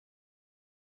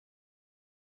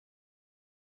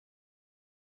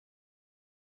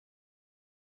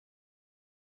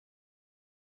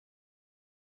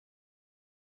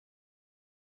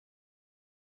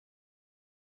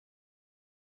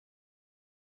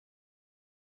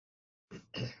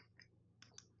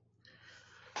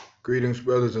Greetings,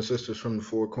 brothers and sisters from the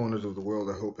four corners of the world.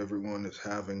 I hope everyone is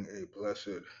having a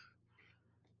blessed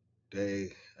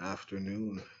day,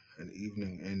 afternoon, and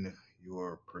evening in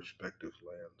your perspective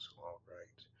lands. All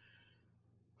right.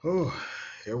 Oh,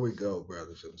 here we go,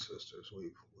 brothers and sisters.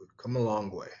 We've come a long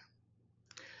way.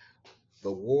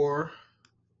 The war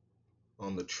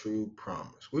on the true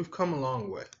promise. We've come a long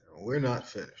way. We're not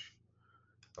finished.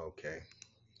 Okay.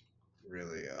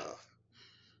 Really,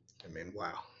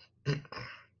 wow.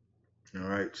 All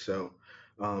right. So,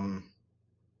 um,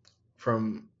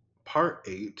 from part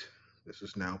 8, this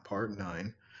is now part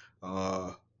 9.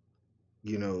 Uh,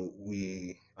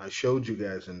 I showed you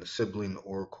guys in the sibling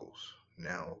oracles.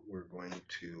 Now we're going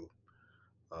to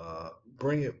uh,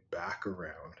 bring it back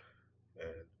around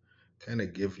and kind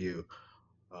of give you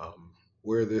um,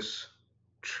 where this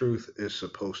truth is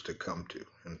supposed to come to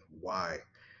and why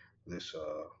this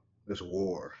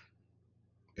war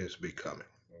is becoming.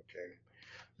 Okay.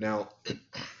 Now,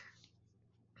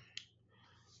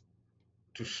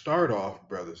 to start off,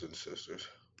 brothers and sisters,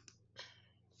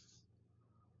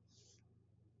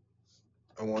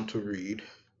 I want to read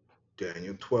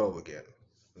Daniel 12 again,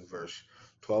 in verse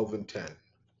 12 and 10.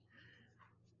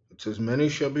 It says, "Many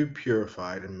shall be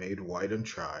purified and made white and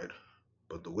tried,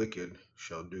 but the wicked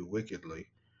shall do wickedly,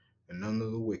 and none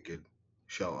of the wicked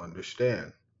shall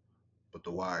understand, but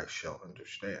the wise shall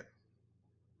understand."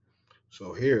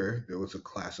 So here, there was a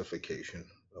classification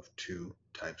of two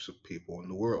types of people in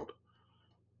the world.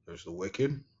 There's the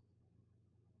wicked,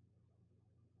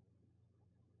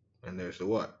 and there's the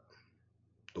what?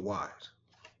 The wise.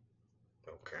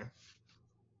 Okay.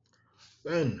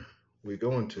 Then we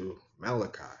go into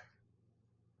Malachi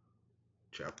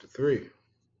chapter 3.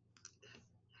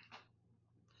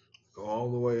 Go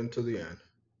all the way into the end.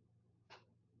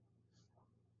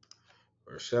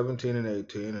 Verse 17 and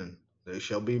 18, "And they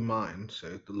shall be mine,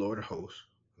 saith the Lord of hosts,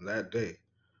 in that day,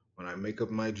 when I make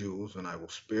up my jewels, and I will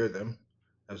spare them,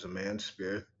 as a man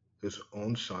spareth his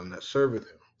own son that serveth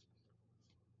him.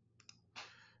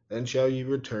 Then shall ye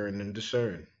return and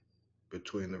discern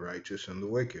between the righteous and the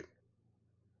wicked,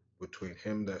 between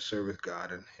him that serveth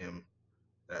God and him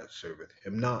that serveth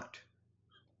him not."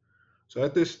 So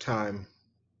at this time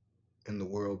in the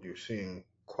world, you're seeing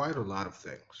quite a lot of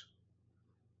things.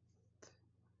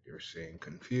 You're seeing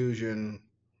confusion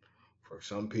for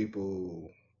some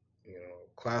people who,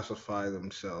 classify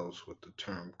themselves with the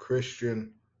term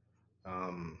Christian.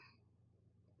 Um,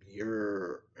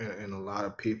 you're and a lot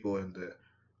of people in the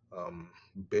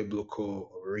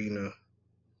biblical arena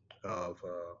of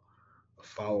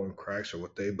following Christ, or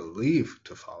what they believe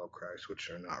to follow Christ, which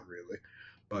they're not really.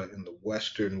 But in the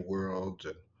Western world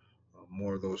and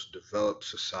more of those developed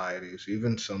societies,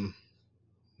 even some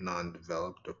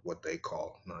non-developed, of what they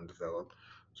call non-developed.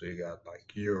 So you got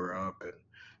like Europe and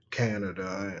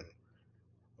Canada and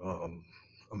um,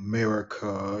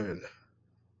 America and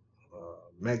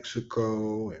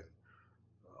Mexico and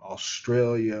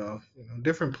Australia,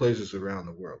 different places around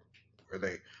the world where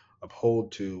they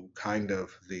uphold to kind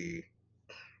of the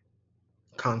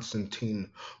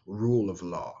Constantine rule of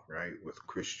law, right, with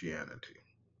Christianity.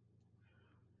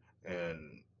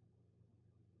 And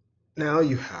now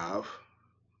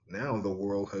now the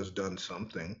world has done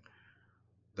something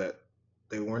that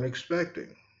they weren't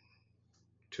expecting,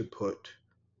 to put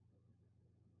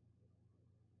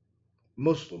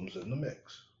Muslims in the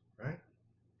mix, right?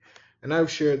 And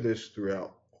I've shared this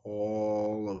throughout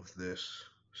all of this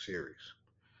series,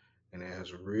 and it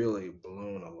has really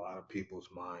blown a lot of people's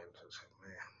minds. I said,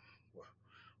 man,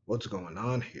 what's going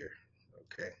on here?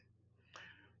 Okay.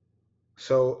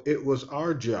 So it was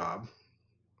our job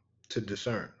to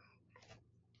discern.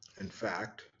 In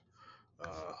fact,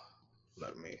 uh,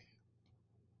 let me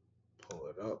pull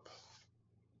it up.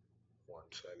 1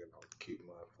 second, I'll keep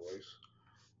my voice.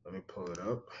 Let me pull it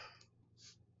up.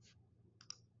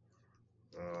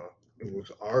 Uh, it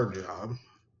was our job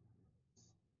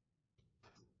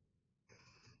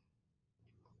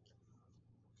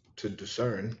to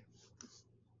discern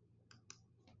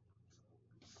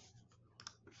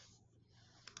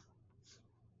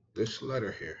this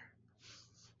letter here.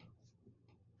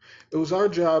 It was our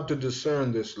job to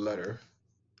discern this letter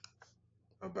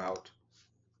about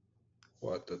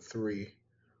what? The three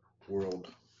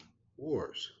world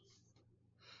wars.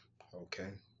 Okay.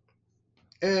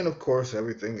 And of course,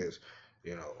 everything is,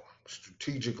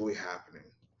 strategically happening.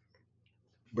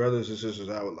 Brothers and sisters,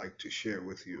 I would like to share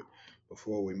with you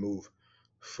before we move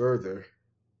further.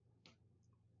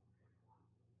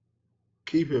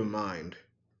 Keep in mind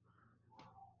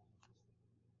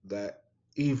that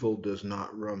evil does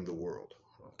not run the world.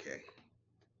 Okay.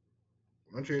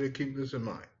 I want you to keep this in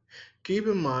mind. Keep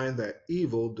in mind that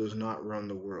evil does not run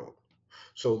the world.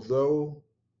 So, though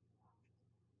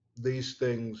these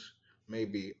things may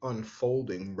be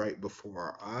unfolding right before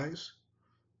our eyes,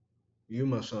 you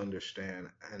must understand,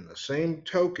 in the same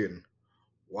token,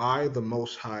 why the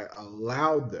Most High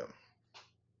allowed them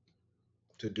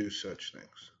to do such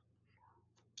things.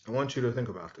 I want you to think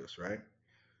about this, right?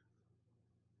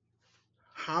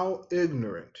 How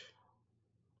ignorant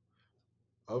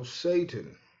of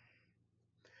Satan.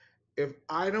 If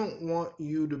I don't want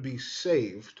you to be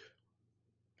saved,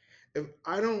 if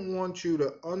I don't want you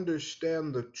to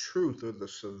understand the truth or the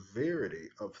severity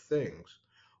of things,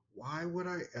 why would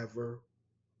I ever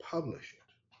publish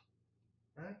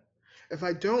it? Right? If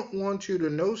I don't want you to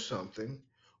know something,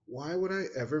 why would I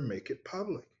ever make it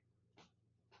public?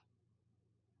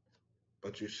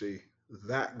 But you see,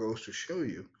 that goes to show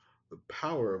you the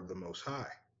power of the Most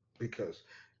High, because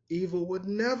evil would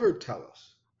never tell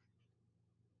us,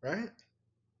 right?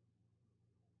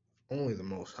 Only the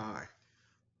Most High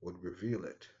would reveal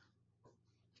it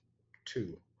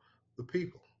to the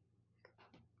people.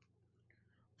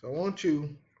 So I want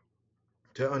you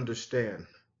to understand.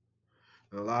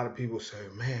 And a lot of people say,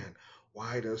 man,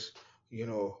 why does,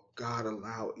 God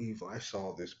allow evil? I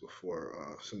saw this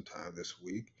before sometime this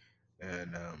week.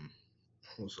 And I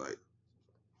was like,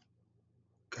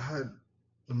 God,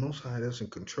 the Most High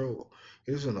doesn't control.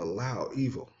 He doesn't allow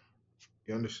evil.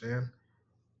 You understand?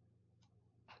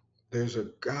 There's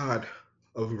a God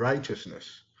of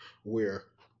righteousness where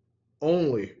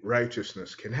only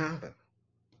righteousness can happen.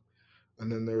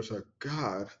 And then there's a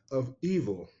God of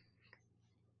evil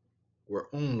where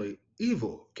only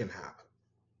evil can happen.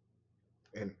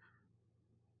 And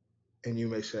and you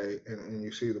may say, and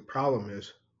you see the problem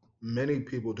is many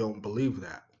people don't believe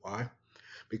that. Why?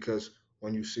 Because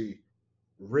when you see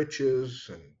riches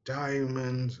and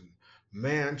diamonds and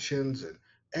mansions and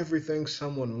everything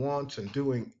someone wants and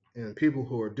doing, and people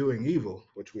who are doing evil,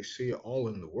 which we see all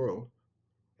in the world,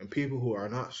 and people who are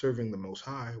not serving the Most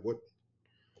High, what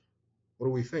do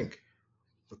we think?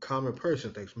 The common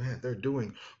person thinks, man, they're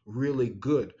doing really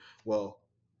good. Well,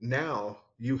 now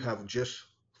you have just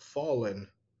fallen,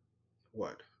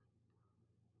 what?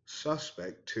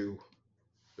 Suspect to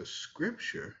the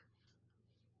scripture.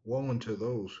 Woe unto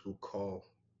those who call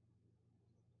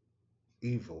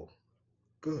evil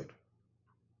good.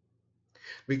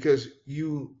 Because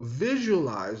you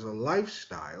visualize a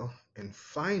lifestyle and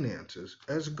finances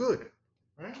as good,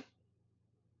 right?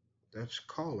 That's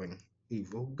calling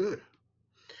evil good.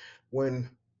 When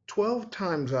 12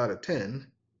 times out of 10,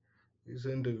 these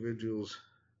individuals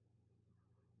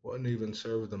wouldn't even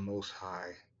serve the Most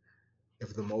High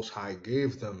if the Most High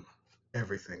gave them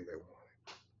everything they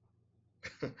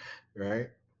wanted, right?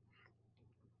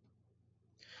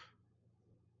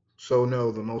 So,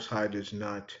 no, the Most High does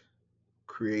not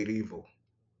create evil,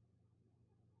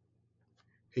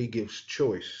 He gives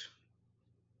choice.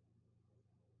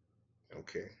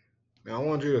 Okay. Now, I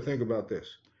want you to think about this.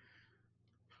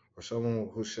 Or someone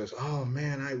who says, oh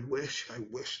man, I wish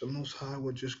the Most High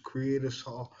would just create us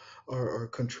all or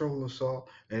control us all.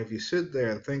 And if you sit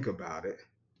there and think about it,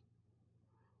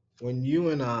 when you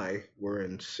and I were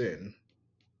in sin,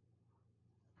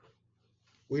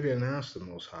 we didn't ask the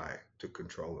Most High to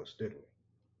control us, did we?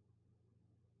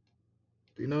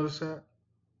 Do you notice that?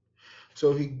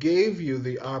 So He gave you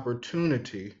the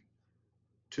opportunity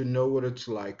to know what it's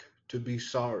like to be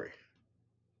sorry.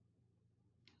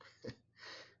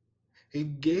 He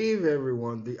gave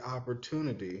everyone the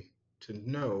opportunity to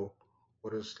know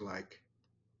what it's like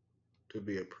to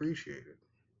be appreciated.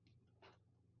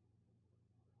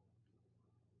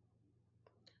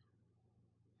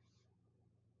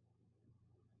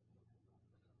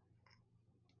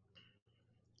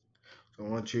 So I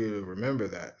want you to remember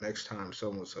that next time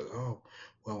someone says, oh,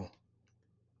 well,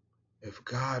 if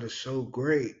God is so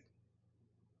great,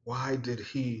 why did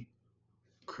He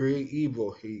create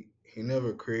evil? He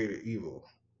never created evil.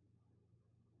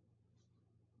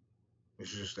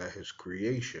 It's just that His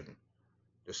creation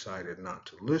decided not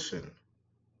to listen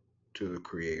to the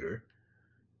Creator,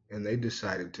 and they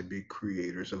decided to be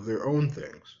creators of their own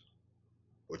things,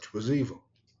 which was evil.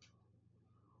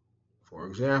 For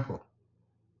example,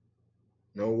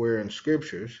 nowhere in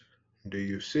scriptures do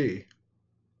you see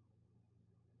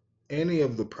any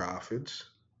of the prophets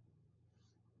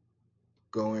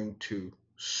going to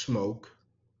smoke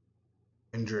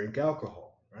and drink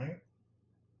alcohol, right?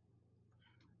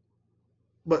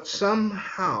 But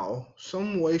somehow,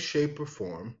 some way, shape, or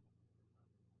form,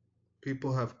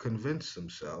 people have convinced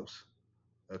themselves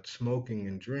that smoking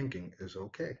and drinking is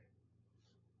okay.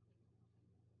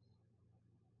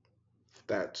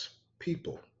 That's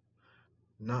people,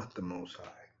 not the Most High.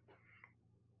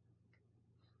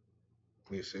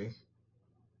 You see?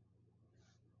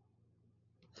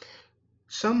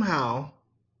 Somehow,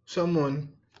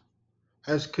 someone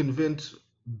has convinced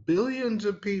billions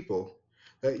of people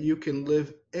that you can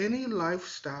live any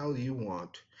lifestyle you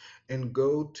want and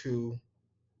go to,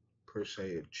 per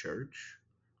se, a church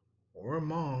or a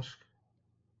mosque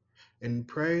and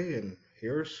pray and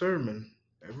hear a sermon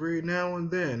every now and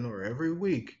then or every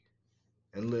week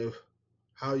and live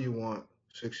how you want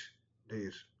 6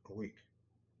 days a week.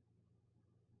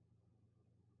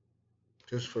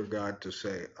 Just for God to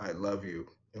say, I love you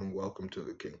and welcome to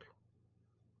the kingdom.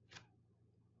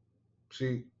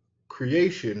 See,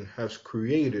 creation has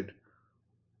created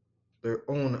their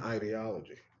own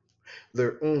ideology,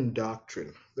 their own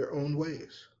doctrine, their own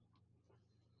ways.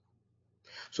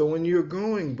 So when you're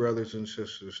going, brothers and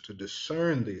sisters, to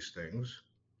discern these things,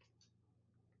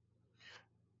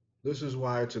 this is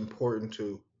why it's important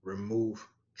to remove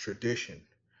tradition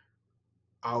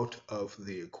out of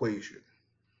the equation.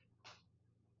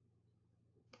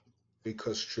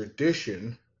 Because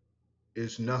tradition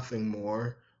is nothing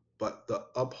more but the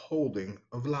upholding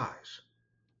of lies.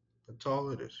 That's all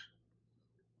it is.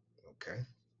 Okay?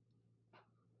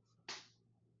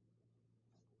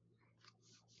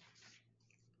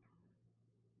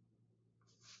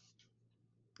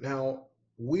 Now,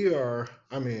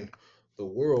 the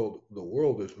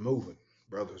world is moving,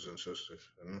 brothers and sisters.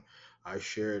 And I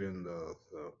shared in the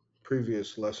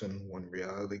previous lesson when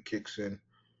reality kicks in,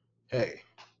 hey,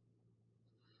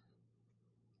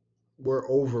 we're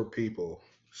over people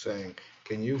saying,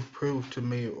 can you prove to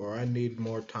me or I need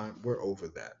more time? We're over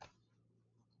that.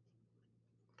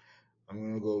 I'm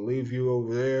going to go leave you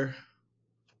over there.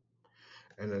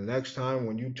 And the next time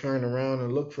when you turn around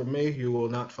and look for me, you will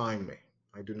not find me.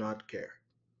 I do not care.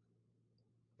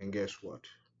 And guess what?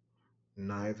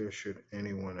 Neither should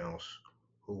anyone else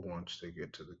who wants to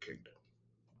get to the kingdom.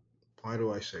 Why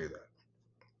do I say that?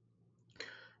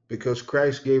 Because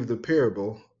Christ gave the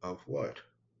parable of what?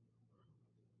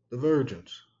 The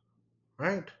virgins,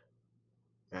 right?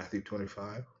 Matthew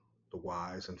 25, the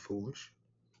wise and foolish.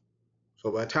 So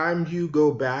by the time you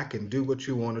go back and do what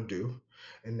you want to do,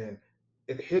 and then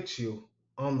it hits you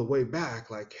on the way back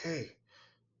like, hey,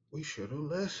 we should have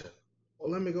listened.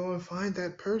 Well, let me go and find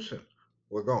that person.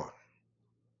 We're gone.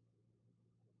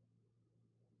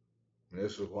 And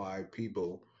this is why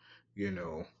people, you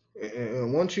know,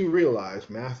 and once you realize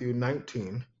Matthew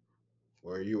 19,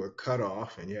 where you were cut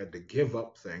off and you had to give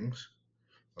up things,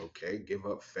 okay, give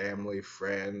up family,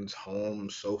 friends,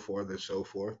 homes, so forth and so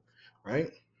forth, right?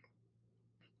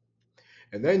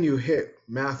 And then you hit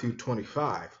Matthew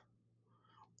 25.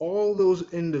 All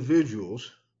those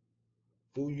individuals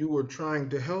who you were trying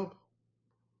to help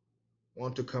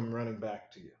want to come running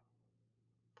back to you.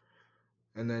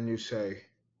 And then you say,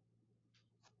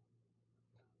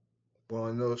 well,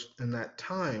 in that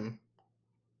time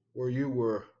where you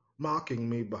were mocking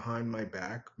me behind my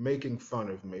back, making fun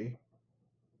of me,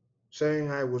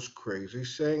 saying I was crazy,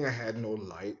 saying I had no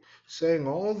light, saying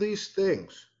all these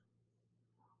things,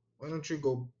 why don't you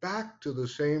go back to the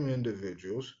same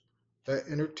individuals that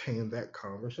entertained that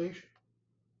conversation?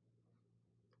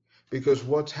 Because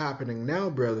what's happening now,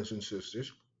 brothers and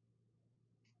sisters,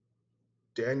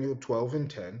 Daniel 12 and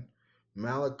 10,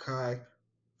 Malachi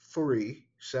 3,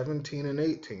 17 and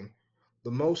 18,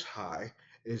 the Most High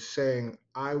is saying,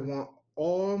 I want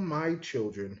all my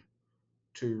children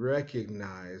to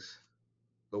recognize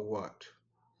the what?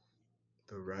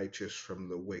 The righteous from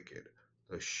the wicked,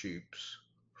 the sheeps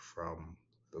from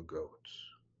the goats.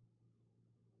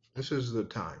 This is the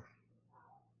time.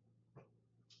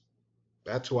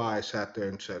 That's why I sat there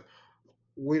and said,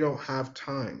 we don't have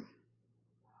time.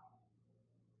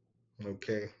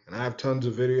 Okay. And I have tons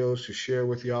of videos to share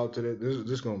with y'all today. This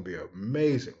is going to be an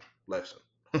amazing lesson.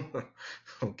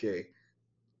 Okay.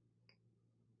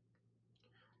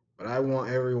 But I want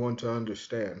everyone to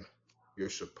understand you're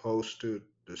supposed to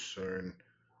discern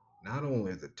not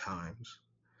only the times,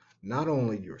 not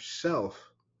only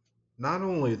yourself, not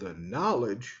only the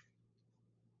knowledge,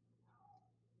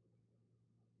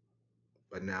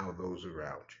 but now those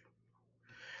around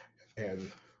you.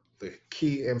 And the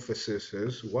key emphasis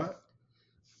is what?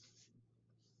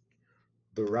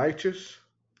 The righteous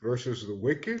versus the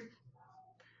wicked,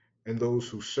 and those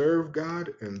who serve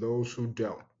God and those who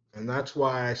don't. And that's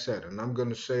why I said, and I'm going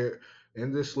to say it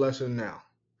in this lesson now,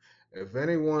 if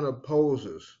anyone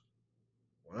opposes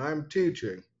when I'm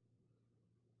teaching,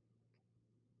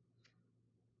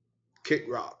 kick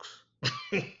rocks.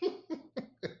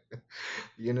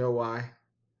 You know why?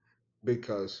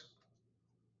 Because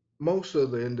most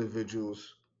of the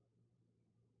individuals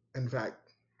In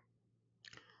fact,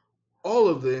 all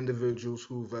of the individuals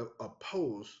who've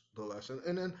opposed the lesson,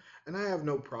 and I have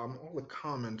no problem. All the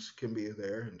comments can be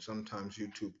there, and sometimes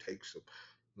YouTube takes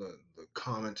the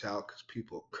comments out because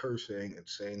people are cursing and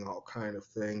saying all kind of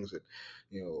things,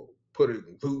 and putting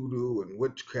voodoo and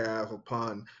witchcraft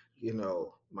upon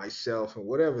myself and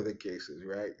whatever the case is,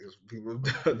 right? Because people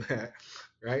have done that,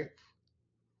 right?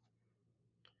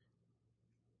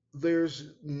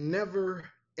 There's never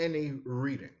any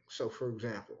reading. So, for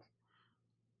example,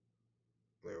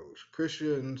 there was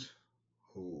Christians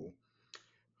who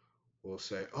will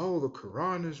say, "Oh, the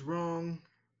Quran is wrong."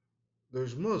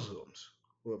 There's Muslims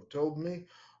who have told me,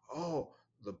 "Oh,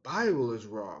 the Bible is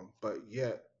wrong," but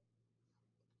yet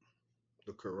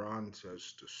the Quran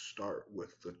says to start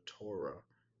with the Torah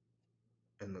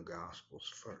and the Gospels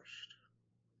first.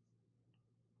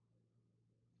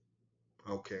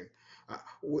 Okay,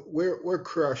 we're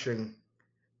crushing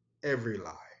every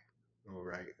lie, all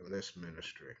right, in this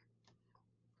ministry.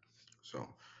 So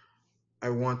I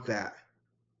want that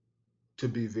to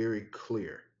be very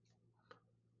clear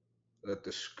that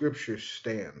the Scripture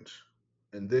stands,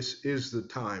 and this is the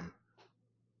time.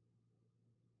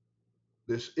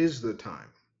 This is the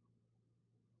time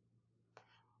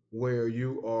where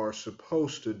you are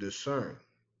supposed to discern.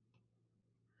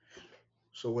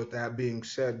 So, with that being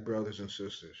said, brothers and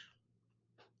sisters,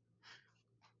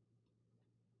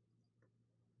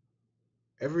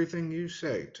 everything you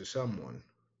say to someone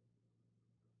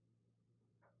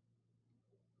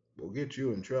will get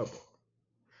you in trouble.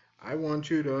 I want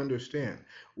you to understand,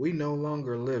 we no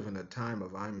longer live in a time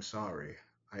of "I'm sorry,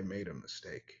 I made a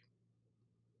mistake."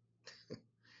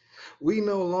 We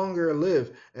no longer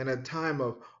live in a time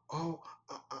of, "Oh,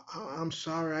 I'm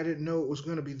sorry, I didn't know it was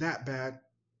going to be that bad."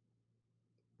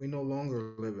 We no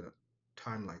longer live in a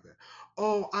time like that.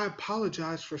 "Oh, I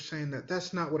apologize for saying that.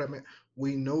 That's not what I meant."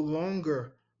 We no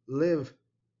longer live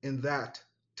in that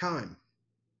time.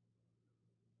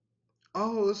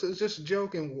 "Oh, this is just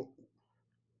joking."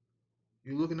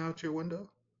 You looking out your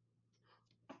window?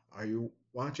 Are you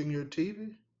watching your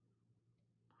TV?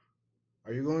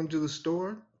 Are you going to the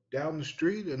store down the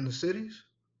street in the cities?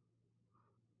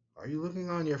 Are you looking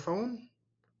on your phone?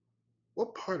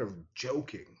 What part of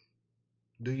joking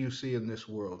do you see in this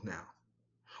world now?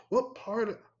 What part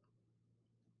of...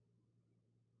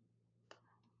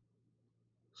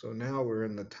 So now we're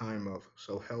in the time of,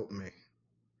 "So help me.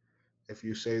 If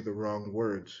you say the wrong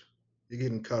words, you're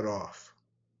getting cut off."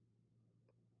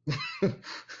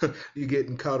 You're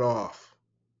getting cut off.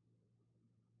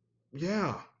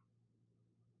 Yeah,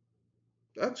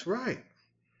 that's right.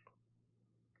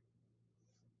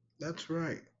 That's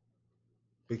right.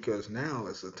 Because now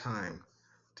is the time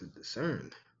to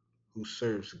discern who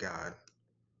serves God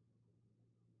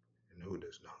and who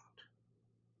does not.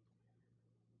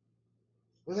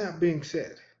 With that being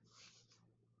said,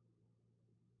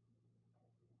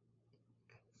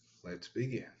 let's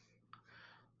begin.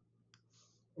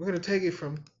 We're going to take it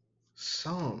from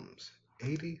Psalms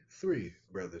 83,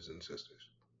 brothers and sisters.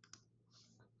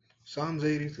 Psalms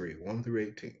 83, 1 through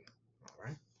 18. All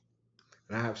right.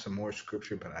 And I have some more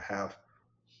scripture, but I have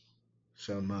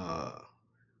some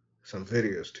some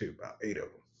videos too, about 8 of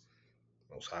them.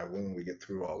 Most high when we get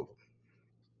through all of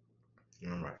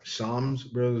them. All right. Psalms,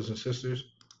 brothers and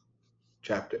sisters,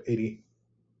 chapter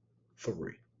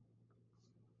 83.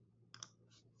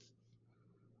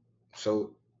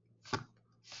 So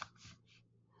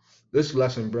this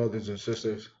lesson, brothers and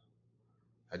sisters,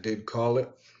 I did call it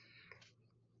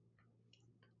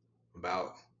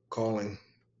about calling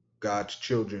God's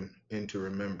children into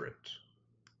remembrance.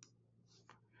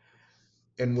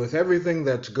 And with everything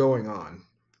that's going on,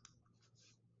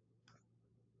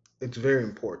 it's very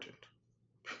important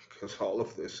because all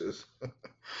of this is,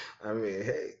 I mean,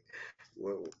 hey,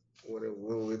 what, what are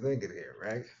we thinking here,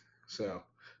 right? So,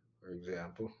 for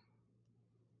example,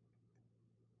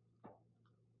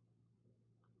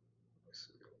 let's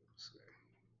see.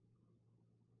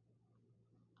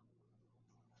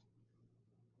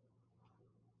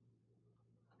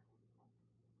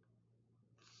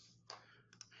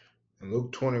 In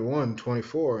Luke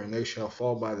 21:24, "And they shall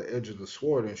fall by the edge of the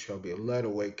sword, and shall be led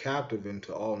away captive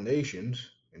into all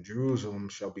nations, and Jerusalem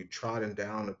shall be trodden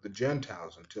down of the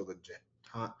Gentiles till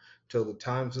the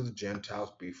times of the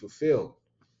Gentiles be fulfilled."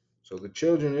 So the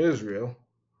children of Israel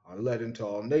are led into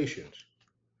all nations.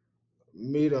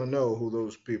 Me don't know who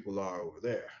those people are over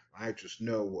there. I just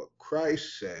know what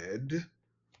Christ said,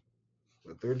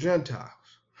 that they're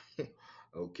Gentiles.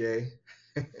 Okay?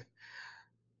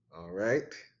 All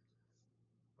right.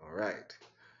 All right.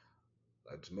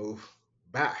 Let's move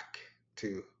back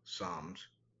to Psalms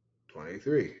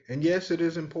 23. And yes, it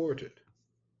is important.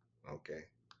 Okay.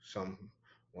 Someone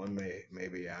may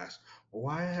maybe ask, well,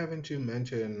 why haven't you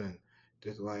mentioned and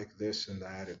did like this and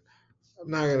that? And I'm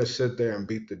not gonna sit there and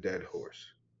beat the dead horse.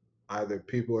 Either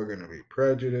people are gonna be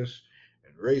prejudiced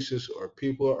and racist, or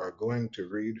people are going to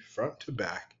read front to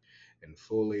back and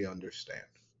fully understand.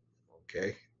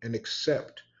 Okay? And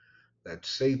accept that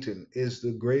Satan is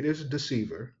the greatest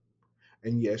deceiver.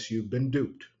 And yes, you've been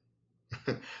duped.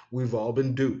 We've all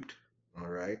been duped. All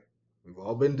right? We've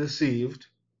all been deceived.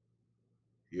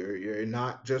 You're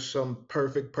not just some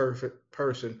perfect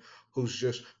person who's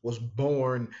just was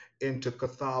born into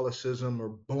Catholicism or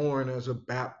born as a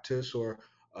Baptist or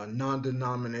a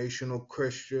non-denominational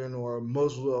Christian or a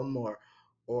Muslim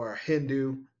or a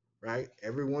Hindu, right?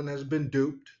 Everyone has been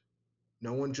duped.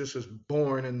 No one just is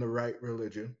born in the right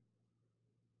religion.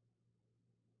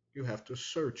 You have to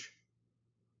search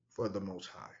for the Most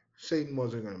High. Satan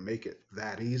wasn't going to make it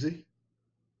that easy.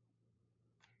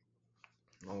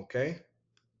 Okay?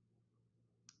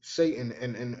 Satan,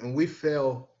 and we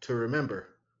fail to remember,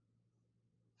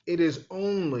 it is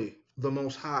only the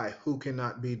Most High who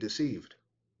cannot be deceived.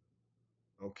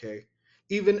 Okay?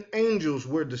 Even angels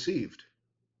were deceived.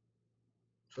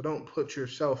 So don't put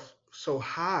yourself so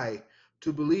high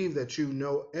to believe that you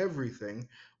know everything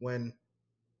when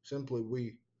simply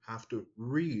we have to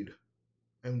read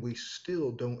and we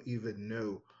still don't even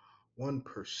know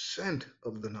 1%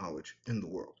 of the knowledge in the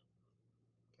world.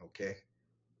 Okay?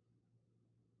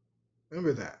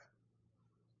 Remember that.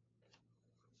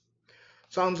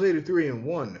 Psalms 83 and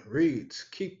 1 reads,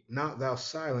 keep not thou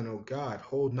silent, O God,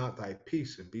 hold not thy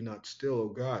peace, and be not still, O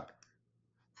God.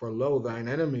 For lo, thine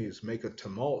enemies make a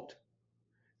tumult,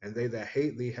 and they that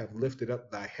hate thee have lifted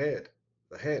up thy head,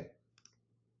 the head.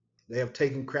 They have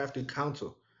taken crafty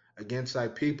counsel against thy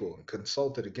people, and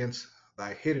consulted against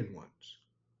thy hidden ones.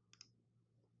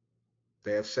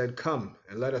 They have said, come,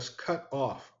 and let us cut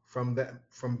off from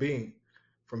being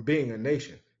a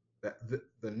nation, that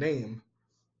the name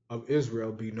of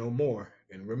Israel be no more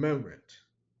in remembrance.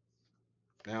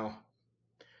 Now,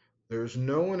 there's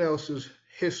no one else's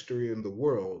history in the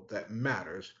world that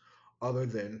matters other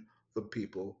than the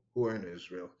people who are in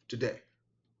Israel today.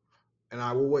 And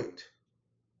I will wait.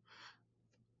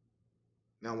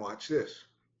 Now watch this.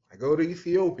 I go to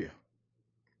Ethiopia.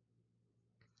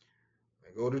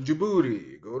 I go to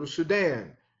Djibouti. You go to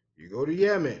Sudan. You go to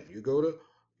Yemen. You go to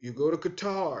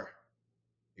Qatar.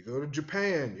 You go to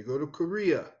Japan. You go to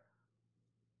Korea.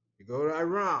 You go to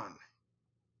Iran.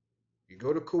 You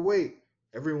go to Kuwait.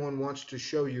 Everyone wants to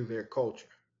show you their culture.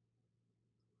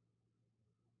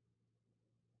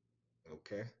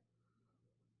 Okay?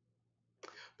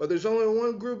 But there's only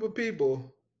one group of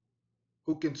people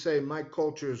who can say my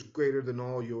culture is greater than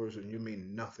all yours and you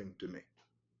mean nothing to me.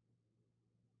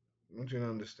 I want you to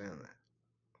understand that.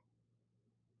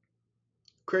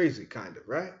 Crazy, kind of,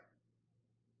 right?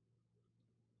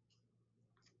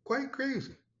 Quite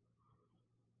crazy.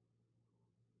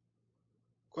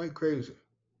 Quite crazy.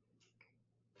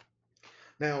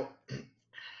 Now,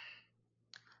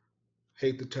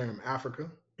 hate the term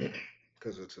Africa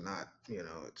because it's not,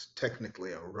 it's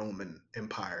technically a Roman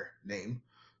Empire name.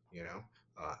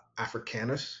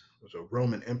 Africanus was a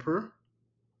Roman emperor.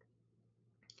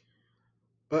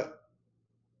 But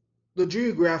the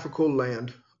geographical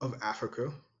land of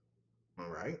Africa, all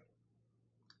right,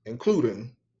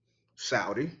 including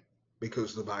Saudi,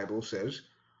 because the Bible says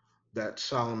that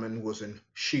Solomon was in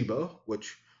Sheba,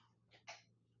 which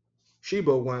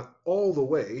Sheba went all the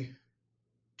way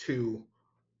to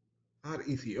not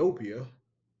Ethiopia,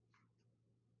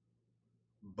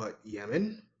 but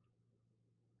Yemen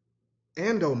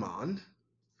and Oman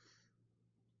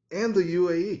and the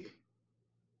UAE,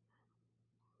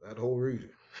 that whole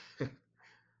region.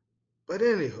 But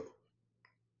anywho,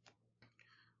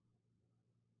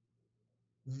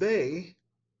 they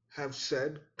have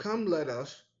said, come let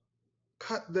us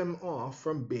cut them off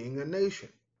from being a nation.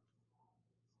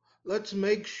 Let's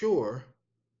make sure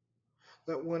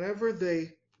that whenever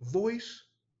they voice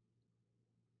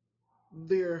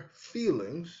their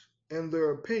feelings and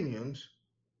their opinions,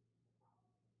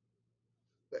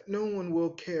 that no one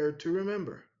will care to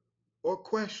remember or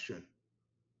question.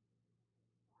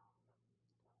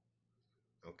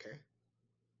 Okay?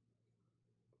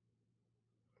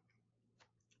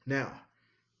 Now,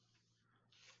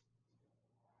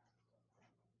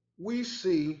 we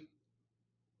see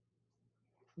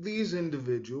these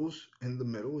individuals in the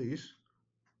Middle East,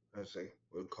 as they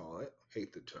would call it,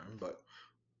 hate the term, but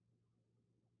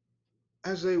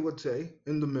as they would say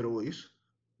in the Middle East,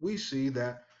 we see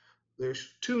that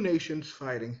there's two nations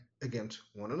fighting against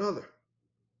one another.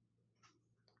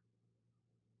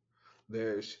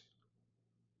 There's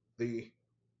the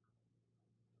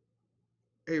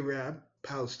Arab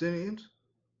Palestinians,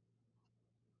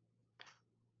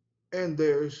 and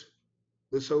there's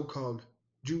the so called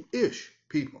Jewish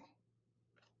people.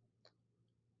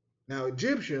 Now,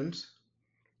 Egyptians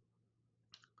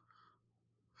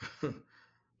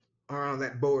are on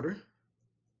that border.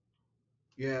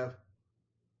 You have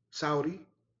Saudi,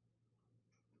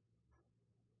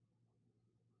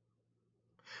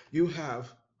 you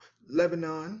have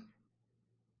Lebanon,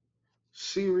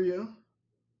 Syria,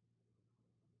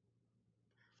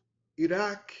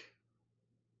 Iraq,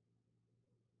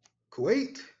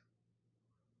 Kuwait,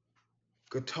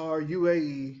 Qatar,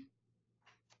 UAE,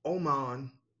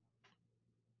 Oman,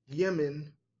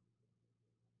 Yemen.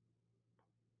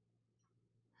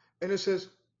 And it says,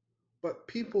 but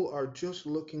people are just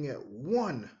looking at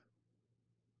one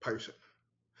person.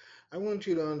 I want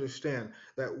you to understand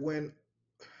that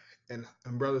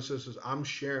and brothers and sisters, I'm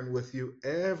sharing with you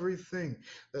everything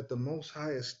that the Most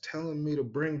High is telling me to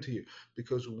bring to you.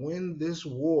 Because when this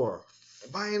war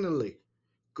finally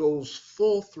goes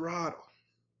full throttle,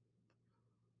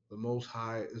 the Most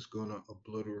High is going to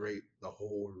obliterate the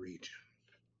whole region.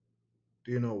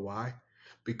 Do you know why?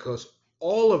 Because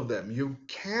all of them, you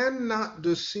cannot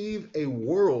deceive a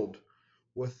world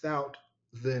without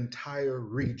the entire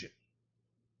region.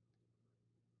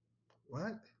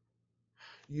 What?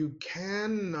 You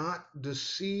cannot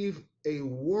deceive a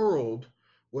world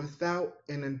without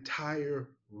an entire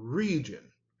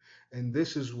region. And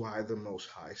this is why the Most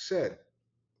High said,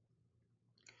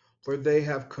 for they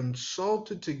have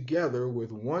consulted together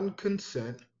with one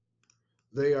consent,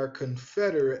 they are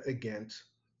confederate against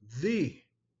thee.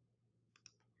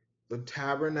 The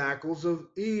tabernacles of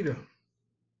Edom,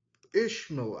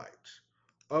 Ishmaelites,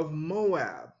 of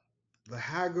Moab, the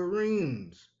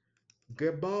Hagarenes,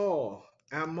 Gebal,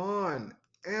 Ammon,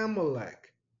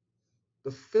 Amalek,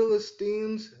 the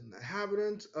Philistines and the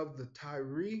inhabitants of the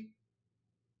Tyre,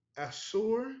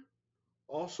 Assur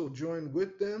also joined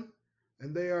with them,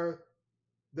 and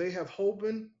they have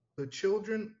holpen the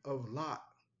children of Lot.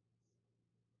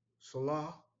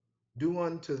 Salah, do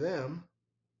unto them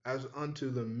as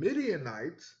unto the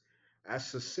Midianites, as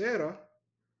Sisera,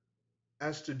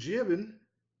 as to Jibin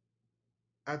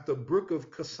at the brook of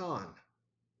Kasan,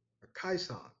 or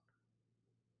Kaisan,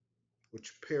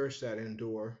 which perished at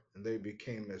Endor, and they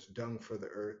became as dung for the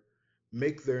earth.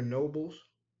 Make their nobles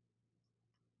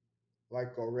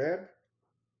like Oreb,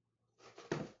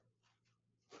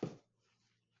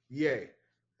 yea,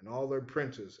 and all their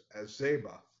princes as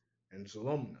Zebah and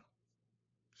Zalomna.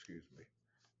 Excuse me.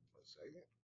 1 second.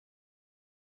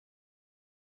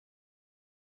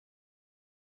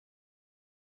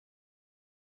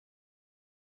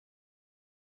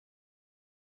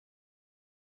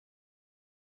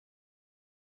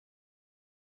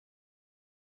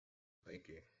 Thank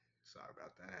you. Sorry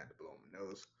about that. I had to blow my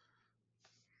nose.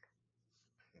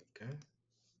 Okay.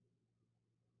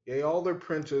 Yea, all their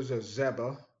princes as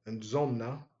Zebah and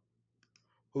Zomna,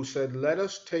 who said, let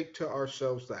us take to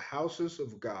ourselves the houses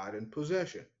of God in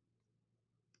possession.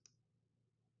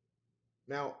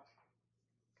 Now,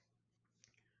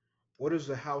 what is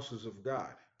the houses of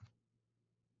God?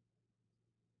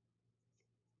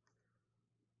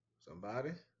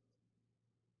 Somebody?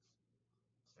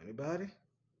 Anybody?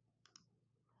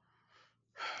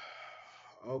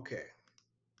 Okay,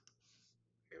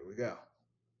 here we go.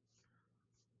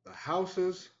 The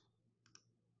houses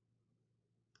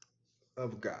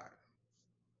of God.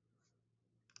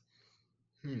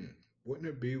 Wouldn't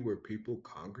it be where people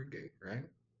congregate, right?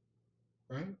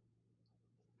 Right?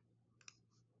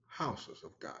 Houses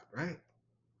of God, right?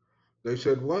 They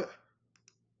said, what?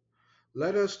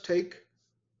 Let us take,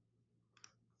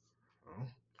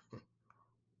 oh,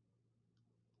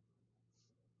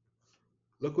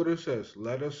 look what it says.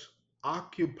 Let us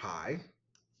occupy,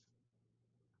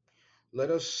 let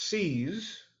us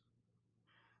seize,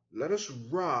 let us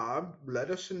rob, let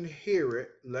us inherit,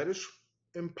 let us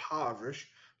impoverish,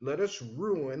 let us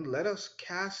ruin, let us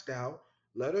cast out,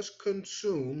 let us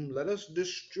consume, let us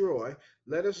destroy,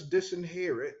 let us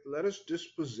disinherit, let us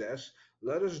dispossess,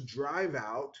 let us drive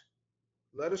out,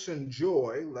 let us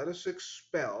enjoy, let us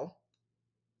expel,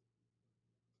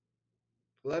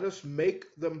 let us make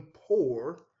them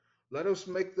poor, let us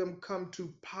make them come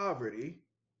to poverty,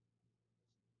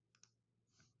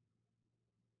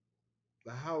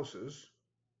 the houses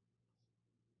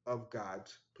of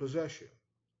God's possession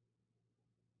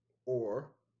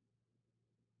or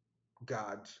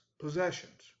God's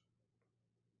possessions.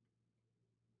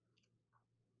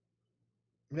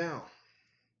 Now,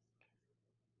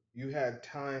 you had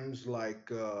times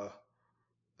like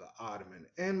the Ottoman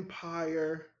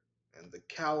Empire and the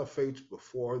caliphates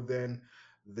before then,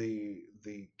 the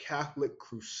Catholic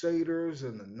Crusaders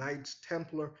and the Knights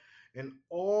Templar, and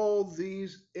all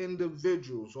these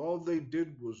individuals, all they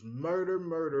did was murder,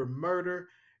 murder, murder,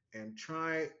 and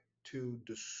try to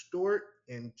distort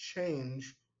and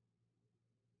change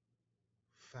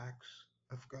facts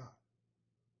of God.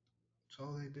 That's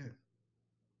all they did.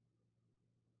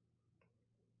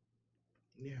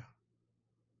 Yeah.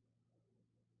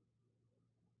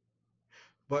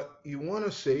 But you want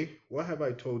to see, what have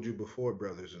I told you before,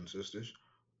 brothers and sisters?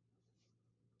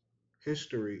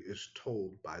 History is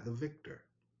told by the victor.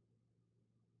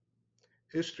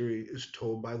 History is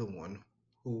told by the one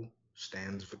who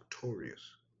stands victorious.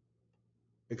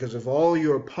 Because if all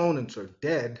your opponents are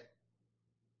dead,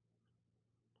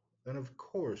 then of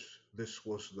course this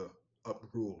was the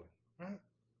upruling, right?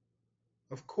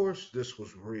 Of course this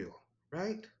was real,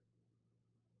 right?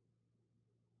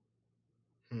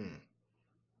 Hmm.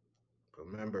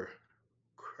 Remember,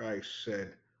 Christ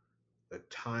said the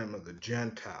time of the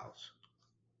Gentiles,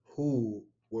 who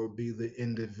will be the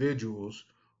individuals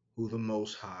who the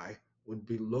Most High would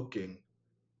be looking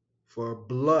for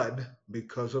blood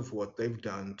because of what they've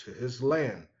done to his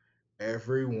land.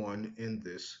 Everyone in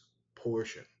this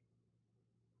portion.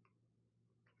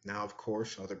 Now, of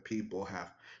course, other people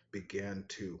have began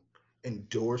to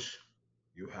endorse.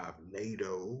 You have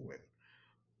NATO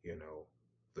and,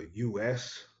 the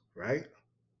US, right?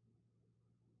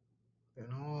 And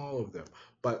all of them.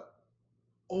 But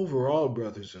overall,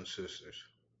 brothers and sisters,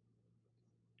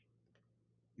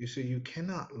 you see, you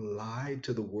cannot lie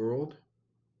to the world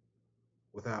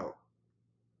without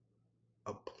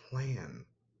a plan.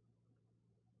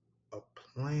 A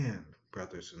plan,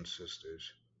 brothers and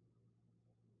sisters,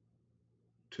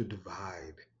 to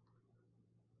divide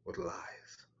with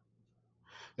lies.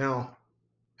 Now,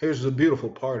 here's the beautiful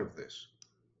part of this: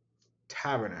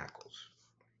 tabernacles.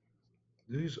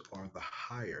 These are the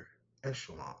higher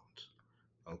echelons,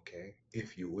 okay,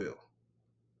 if you will.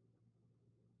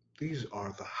 These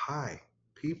are the high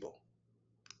people.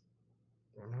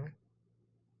 All right?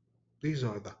 These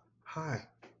are the high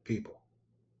people.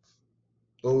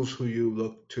 Those who you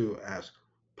look to as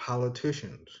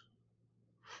politicians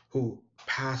who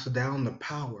pass down the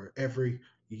power every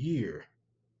year,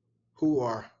 who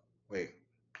are, wait,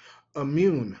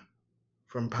 immune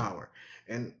from power.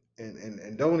 And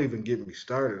don't even get me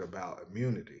started about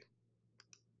immunity,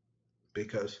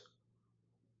 because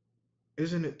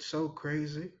isn't it so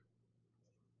crazy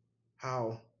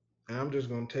how, and I'm just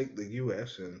going to take the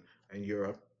US and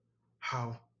Europe,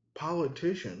 how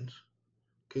politicians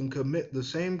can commit the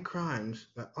same crimes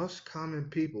that us common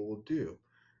people will do,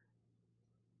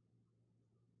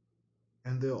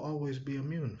 and they'll always be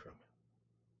immune from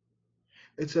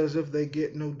it. It's as if they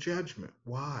get no judgment.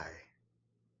 Why?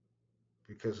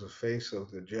 Because the face of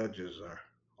the judges are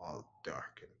all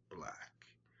dark and black,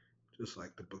 just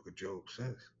like the book of Job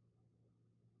says.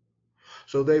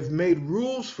 So they've made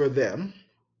rules for them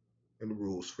and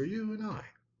rules for you and I.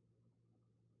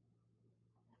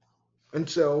 And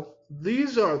so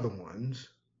these are the ones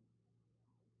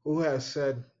who has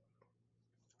said,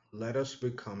 let us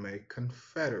become a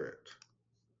confederate.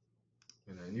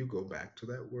 And then you go back to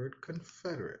that word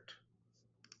confederate.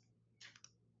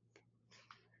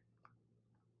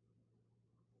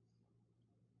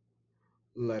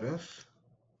 Let us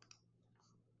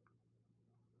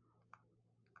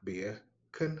be a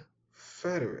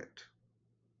confederate.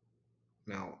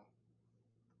 Now,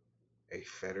 a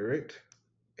federate,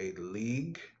 a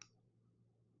league,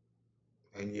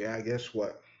 and yeah, guess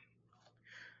what?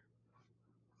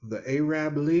 The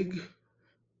Arab League,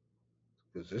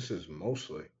 because this is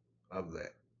mostly of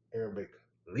the Arabic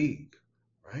League,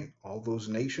 right? All those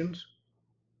nations,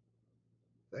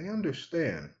 they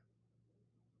understand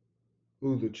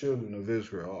who the children of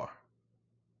Israel are.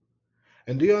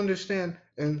 And do you understand?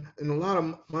 And a lot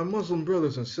of my Muslim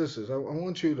brothers and sisters, I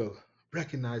want you to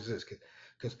recognize this,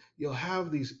 because you'll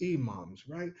have these imams,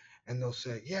 right? And they'll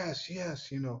say, yes,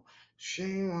 yes,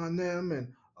 shame on them,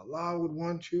 and Allah would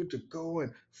want you to go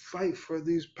and fight for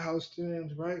these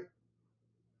Palestinians, right?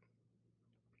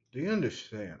 Do you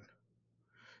understand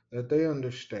that they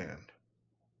understand?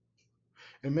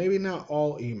 And maybe not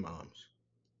all imams,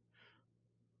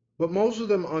 but most of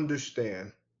them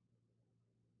understand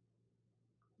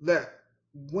that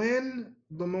when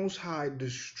the Most High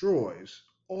destroys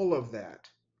all of that,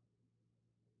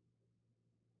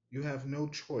 you have no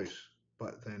choice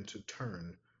but then to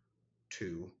turn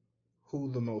to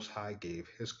who the Most High gave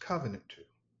his covenant to,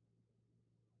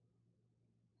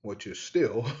 which is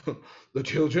still the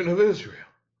children of Israel.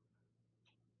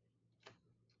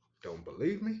 Don't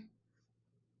believe me?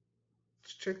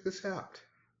 Let's check this out.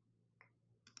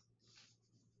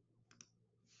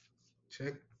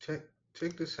 Check, check,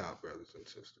 check this out, brothers and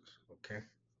sisters. Okay,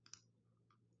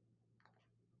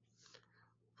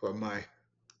 for my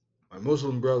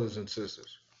Muslim brothers and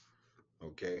sisters.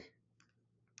 Okay,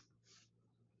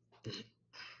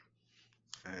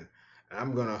 and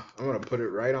I'm gonna put it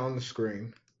right on the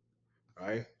screen,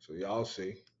 right? So y'all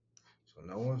see. So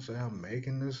no one say I'm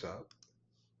making this up.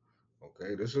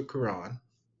 Okay, this is a Quran.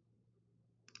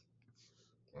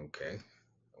 Okay, and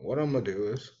what I'm gonna do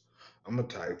is I'm gonna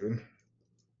type in.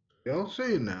 Y'all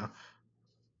see it now.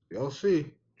 Y'all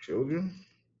see children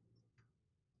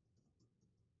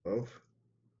of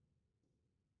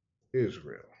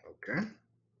Israel. Okay,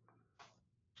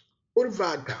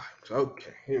 45 times.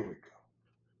 Okay, here we go.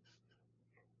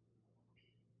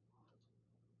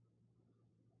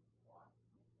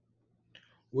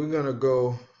 We're gonna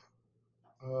go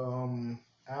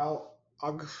Al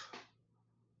August,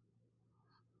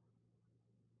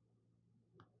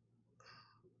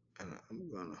 and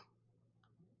I'm gonna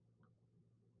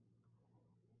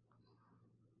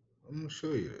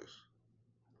show you this.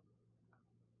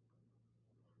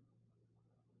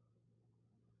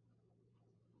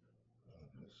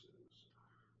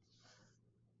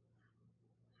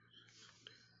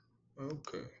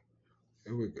 Okay,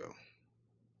 here we go.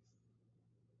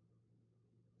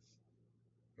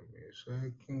 Give me a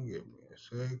second. Give me a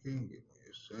second. Give me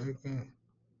a second.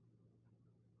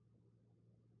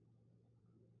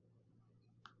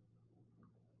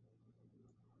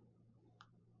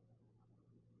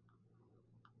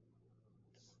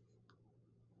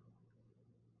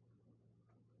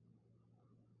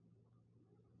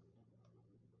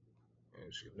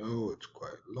 As you know, it's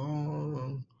quite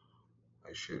long.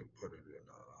 I should put it in.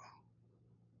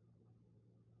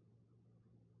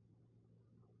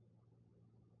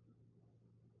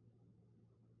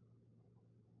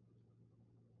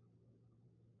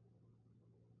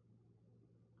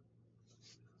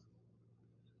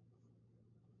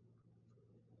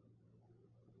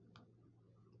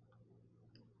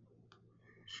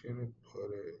 Should have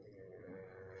put it in.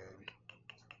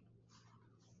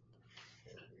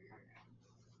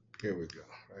 Here we go.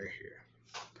 Right here.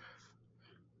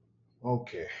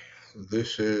 Okay.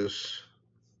 This is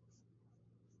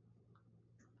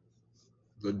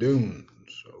the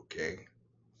Dunes. Okay.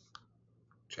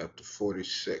 Chapter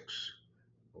 46.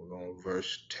 We're on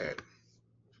verse 10.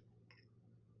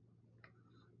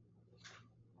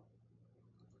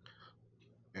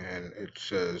 And it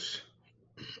says,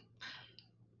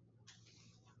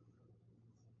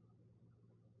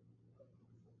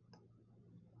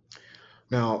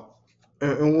 now,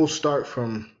 and we'll start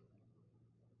from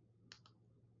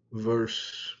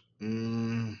verse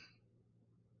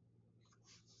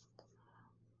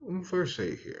verse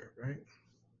 8 here, right?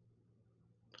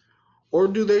 Or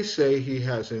do they say he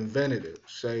has invented it?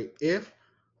 Say, if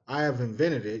I have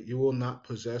invented it, you will not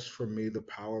possess for me the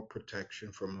power of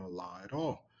protection from Allah at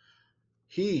all.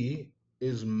 He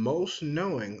is most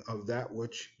knowing of that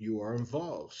which you are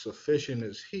involved. Sufficient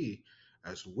is he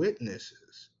as witness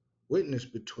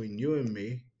between you and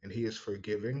me, and he is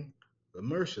forgiving, the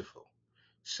merciful.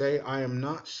 Say, I am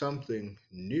not something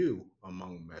new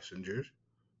among messengers,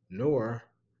 nor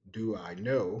do I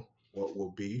know what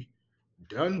will be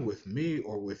done with me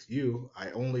or with you.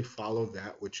 I only follow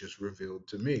that which is revealed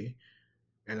to me,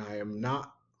 and I am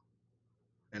not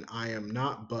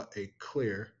but a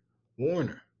clear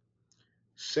warner.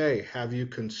 Say, have you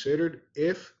considered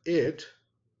if it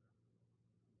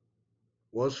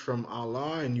was from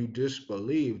Allah and you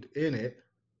disbelieved in it,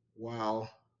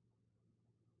 while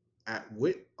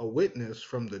a witness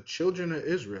from the children of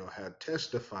Israel had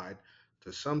testified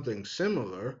to something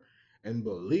similar and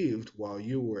believed while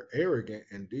you were arrogant?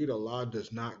 Indeed, Allah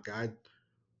does not guide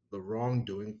the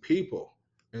wrongdoing people.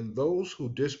 And those who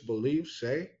disbelieve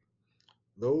say,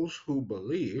 those who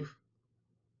believe,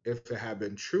 if it had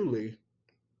been truly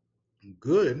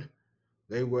good,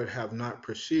 they would have not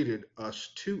preceded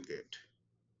us to it.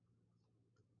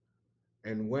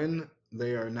 And when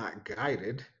they are not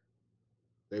guided,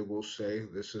 they will say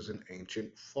this is an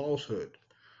ancient falsehood.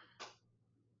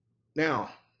 Now,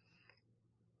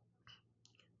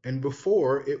 and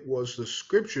before it was the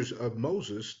scriptures of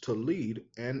Moses to lead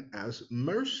and as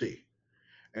mercy.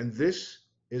 And this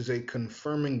is a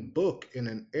confirming book in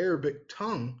an Arabic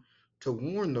tongue to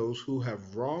warn those who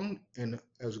have wronged and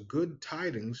as good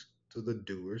tidings to the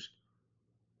doers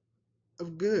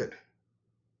of good.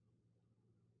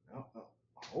 Now,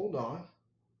 hold on.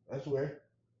 That's where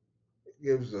it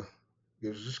gives the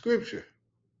scripture.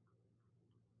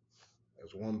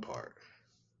 That's one part.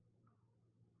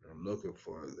 I'm looking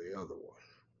for the other one,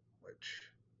 which,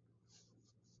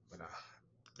 but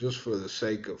just for the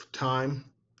sake of time,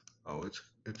 oh,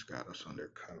 it's got us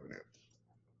under covenant.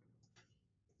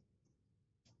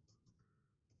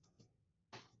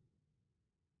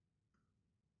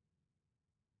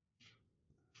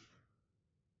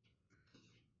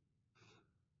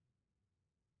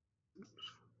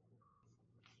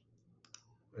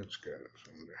 It's got us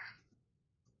under.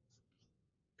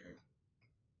 Okay.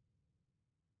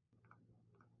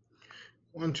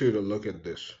 I want you to look at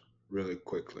this really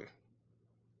quickly.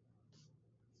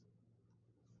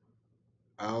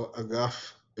 Al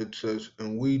Agaf, it says,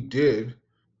 and we did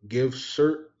give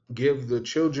the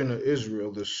children of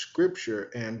Israel the scripture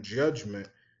and judgment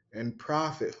and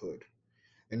prophethood,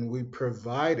 and we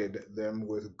provided them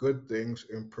with good things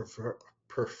and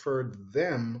preferred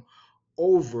them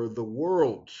over the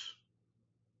worlds,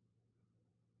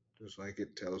 just like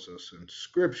it tells us in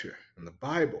scripture, in the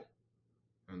Bible,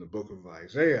 in the book of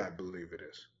Isaiah, I believe it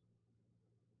is,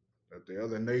 that the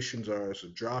other nations are as a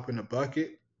drop in a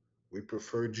bucket. We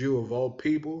preferred you of all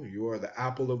people. You are the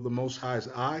apple of the Most High's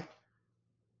eye.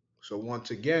 So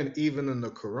once again, even in the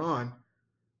Quran,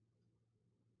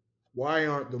 why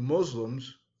aren't the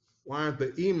Muslims, why aren't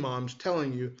the imams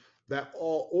telling you that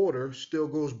all order still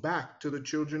goes back to the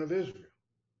children of Israel?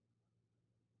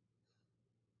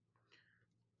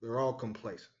 They're all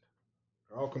complacent.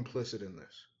 They're all complicit in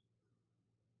this.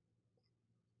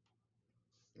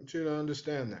 I want you to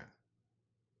understand that.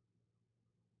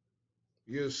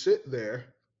 You sit there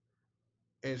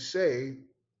and say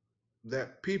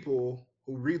that people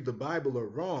who read the Bible are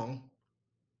wrong,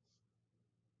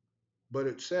 but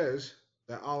it says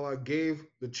that Allah gave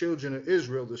the children of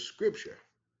Israel the scripture.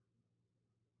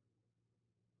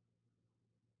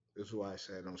 This is why I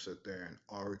say I don't sit there and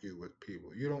argue with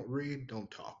people. You don't read,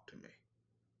 don't talk to me.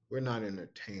 We're not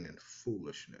entertaining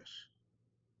foolishness.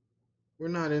 We're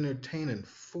not entertaining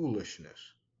foolishness.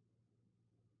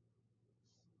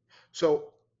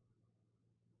 So,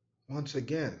 once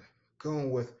again, going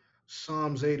with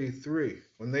Psalms 83,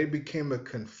 when they became a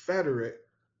confederate,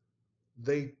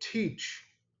 they teach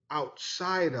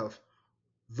outside of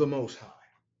the Most High.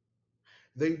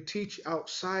 They teach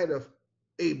outside of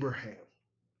Abraham.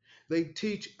 They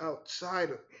teach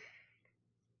outside of,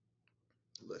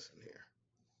 listen here,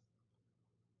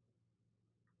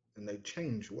 and they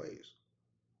change ways.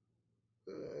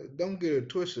 Don't get it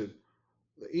twisted.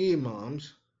 The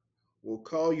imams will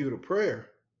call you to prayer,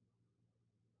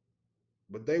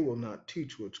 but they will not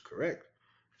teach what's correct.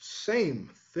 Same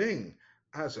thing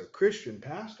as a Christian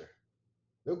pastor.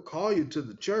 They'll call you to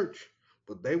the church,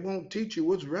 but they won't teach you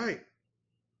what's right.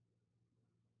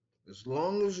 As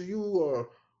long as you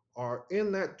are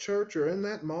in that church or in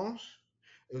that mosque,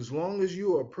 as long as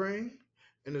you are praying,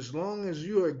 and as long as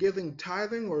you are giving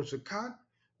tithing or zakat,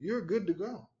 you're good to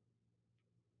go.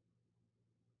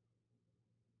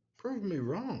 Prove me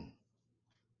wrong.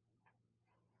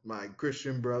 My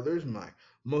Christian brothers, my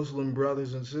Muslim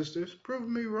brothers and sisters, prove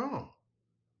me wrong.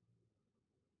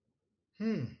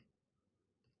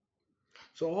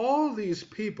 So all these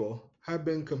people have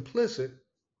been complicit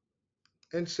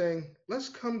in saying, let's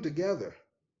come together.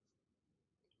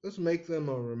 Let's make them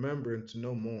a remembrance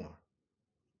no more.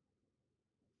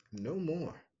 No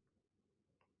more.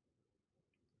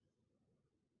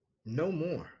 No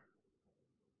more.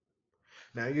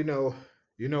 Now you know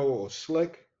what was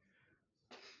slick?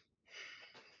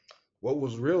 What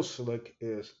was real slick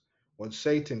is when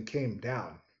Satan came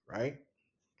down, right?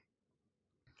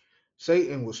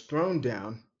 Satan was thrown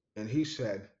down and he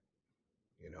said,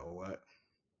 you know what?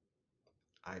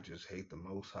 I just hate the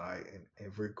Most High and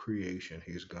every creation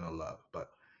he's going to love. But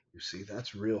you see,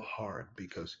 that's real hard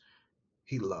because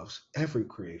he loves every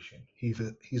creation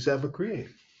he's ever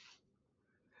created.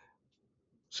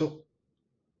 So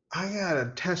I got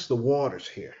to test the waters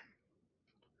here.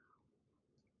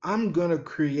 I'm going to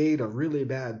create a really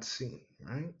bad scene,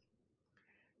 right?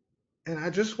 And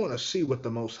I just want to see what the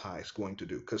Most High is going to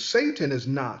do because Satan is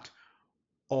not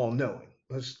all knowing.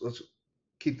 Let's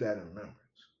keep that in remembrance.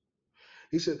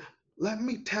 He said, let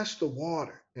me test the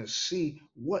water and see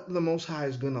what the Most High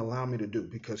is going to allow me to do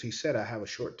because he said I have a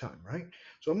short time, right?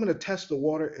 So I'm going to test the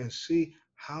water and see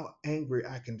how angry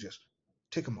I can just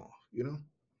tick him off,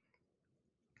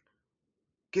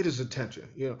 get his attention,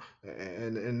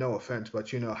 and no offense,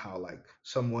 but you know how like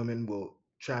some women will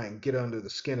try and get under the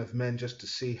skin of men just to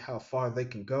see how far they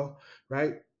can go,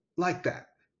 right? Like that,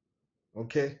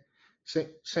 okay?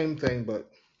 Same thing, but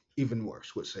even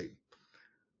worse with Satan.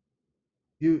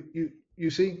 You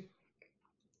see,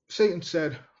 Satan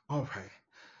said, "All right,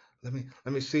 Let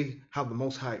me see how the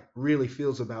Most High really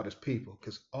feels about His people,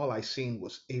 because all I seen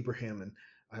was Abraham and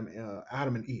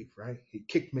Adam and Eve, right? He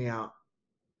kicked me out,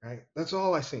 right? That's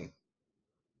all I seen,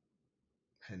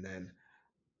 and then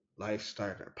life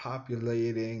started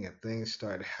populating and things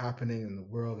started happening in the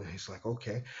world, and He's like,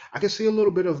 okay, I can see a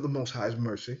little bit of the Most High's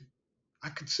mercy. I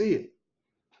could see it.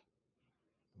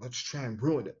 Let's try and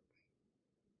ruin it.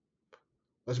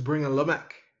 Let's bring in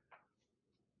Lamech.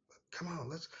 Come on,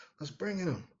 let's bring in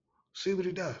him. See what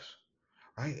he does.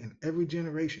 Right? And every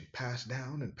generation passed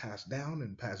down and passed down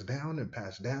and passed down and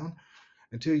passed down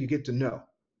until you get to know.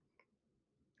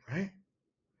 Right?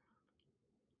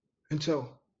 And so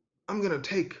I'm gonna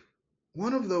take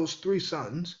one of those three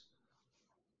sons,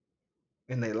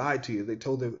 and they lied to you. They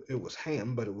told you it was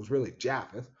Ham, but it was really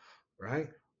Japheth, right?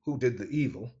 Who did the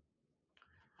evil.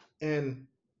 And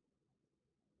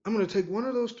I'm gonna take one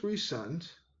of those three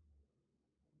sons,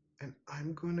 and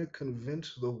I'm gonna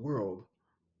convince the world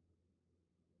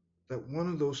that one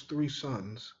of those three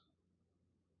sons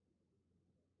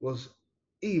was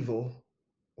evil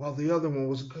while the other one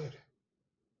was good,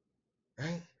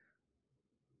 right?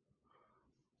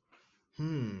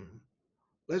 Hmm.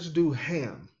 Let's do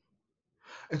Ham.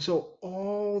 And so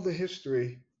all the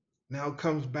history now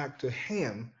comes back to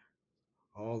Ham.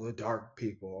 All the dark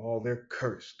people, all they're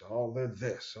cursed, all they're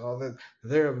this, all that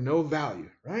they're of no value,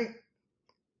 right?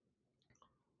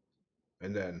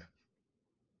 And then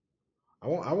I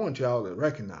want y'all to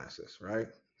recognize this, right?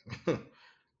 The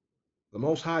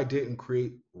Most High didn't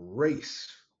create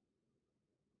race;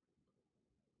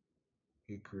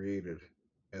 He created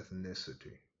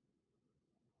ethnicity.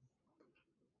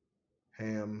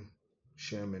 Ham,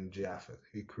 Shem, and Japheth.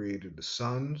 He created the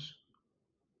sons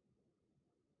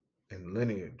and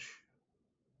lineage.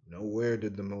 Nowhere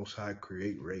did the Most High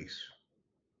create race.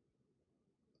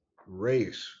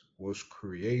 Race was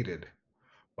created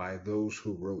by those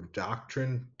who wrote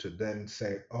doctrine to then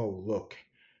say, oh, look,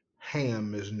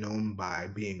 Ham is known by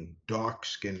being dark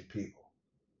skinned people,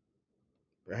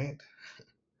 right?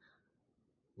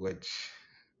 Which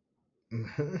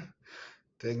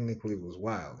technically was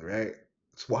wild, right?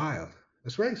 It's wild.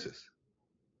 It's racist.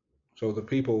 So the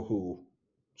people who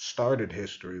started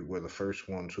history were the first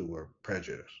ones who were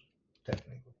prejudiced,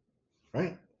 technically,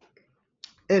 right?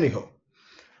 Anyhow,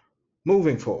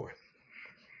 moving forward,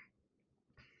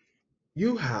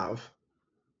 you have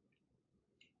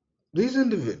these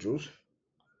individuals,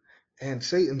 and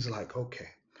Satan's like, okay,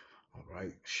 all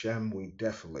right, Shem, we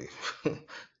definitely,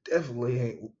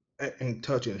 definitely ain't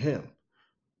touching him.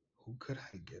 Who could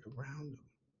I get around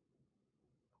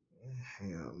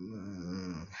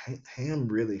him? Ham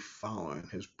really following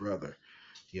his brother,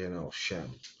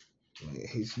 Shem. I mean,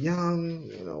 he's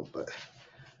young, but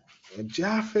and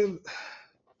Japheth,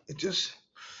 it just,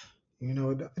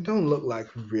 it don't look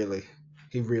like he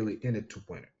really in it to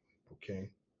win it. Okay,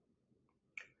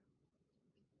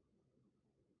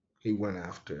 he went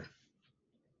after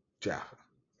Japheth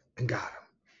and got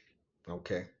him.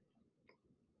 Okay,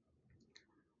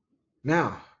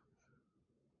 now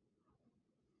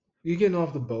you're getting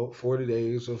off the boat. 40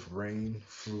 days of rain,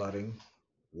 flooding,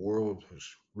 world is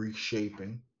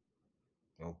reshaping.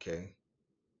 Okay,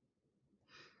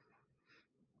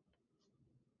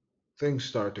 things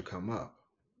start to come up.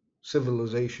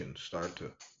 Civilizations start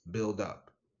to build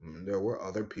up. There were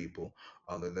other people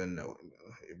other than Noah.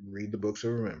 Read the books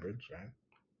of remembrance, right?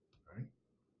 Right.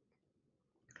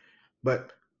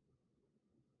 But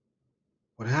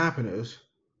what happened is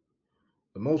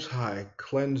the Most High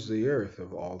cleansed the earth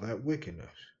of all that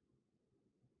wickedness.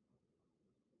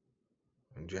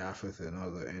 And Japheth and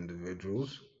other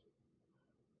individuals,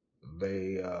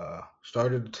 they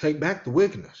started to take back the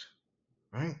wickedness,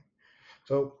 right?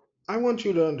 So I want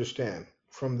you to understand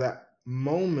from that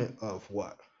moment of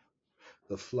what?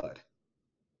 The flood,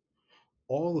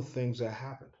 all the things that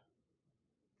happened.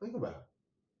 Think about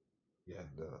it. You had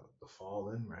the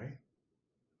fallen, right?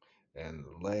 And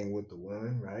laying with the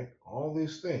women, right? All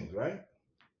these things, right?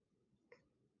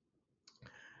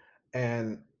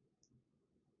 And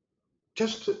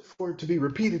for it to be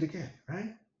repeated again,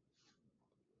 right?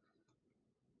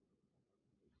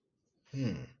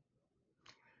 Hmm.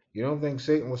 You don't think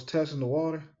Satan was testing the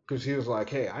water? Because he was like,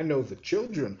 hey, I know the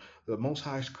children, the Most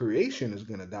High's creation is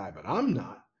going to die, but I'm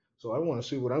not. So I want to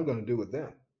see what I'm going to do with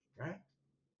them, right?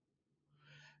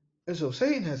 And so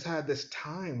Satan has had this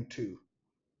time to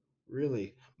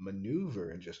really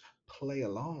maneuver and just play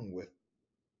along with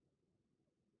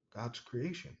God's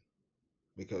creation.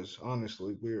 Because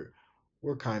honestly,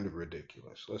 we're kind of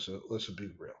ridiculous. Let's be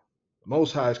real. The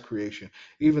Most High's creation,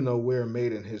 even though we're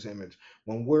made in His image,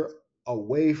 when we're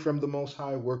away from the Most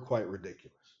High, we're quite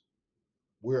ridiculous.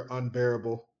 We're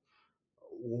unbearable.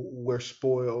 We're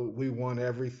spoiled. We want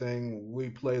everything. We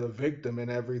play the victim in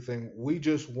everything. We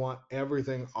just want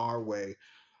everything our way.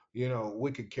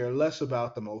 We could care less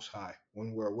about the Most High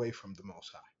when we're away from the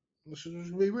Most High. Let's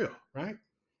just be real, right?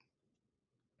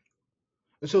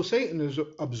 And so Satan is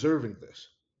observing this.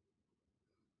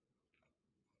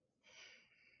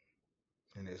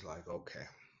 And he's like, okay,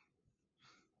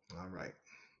 all right.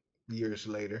 Years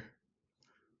later,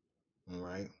 all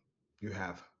right, you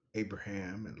have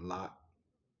Abraham and Lot,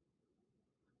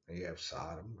 and you have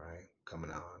Sodom, right,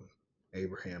 coming on.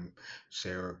 Abraham,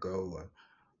 Sarah go and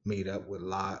meet up with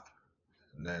Lot,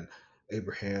 and then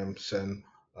Abraham send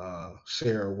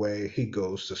Sarah away. He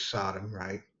goes to Sodom,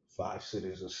 right? 5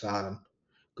 cities of Sodom,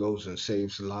 goes and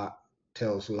saves Lot,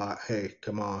 tells Lot, hey,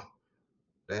 come on.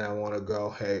 They don't want to go.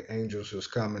 Hey, angels is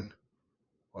coming.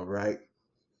 All right,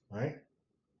 right?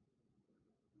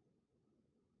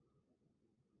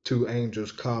 Two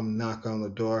angels come, knock on the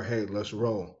door. Hey, let's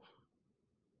roll.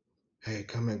 Hey,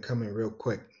 come in real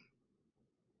quick.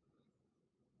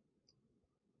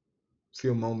 A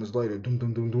few moments later, doom,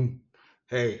 doom, doom, doom.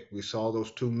 Hey, we saw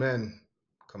those two men.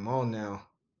 Come on now.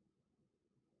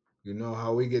 You know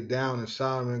how we get down in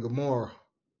Sodom and Gomorrah.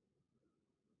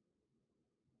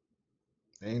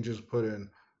 The angels put in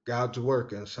God to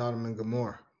work in Sodom and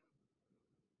Gomorrah.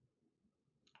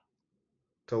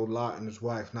 Told Lot and his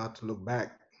wife not to look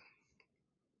back.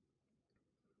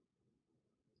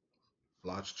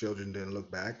 Lot's children didn't look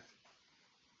back.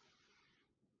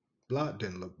 Lot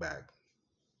didn't look back.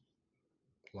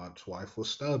 Lot's wife was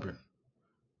stubborn.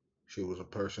 She was a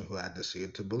person who had to see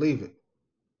it to believe it.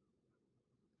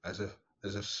 As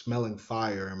if smelling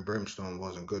fire and brimstone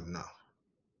wasn't good enough.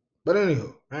 But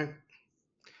anywho, right?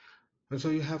 And so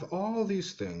you have all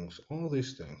these things,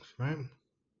 right?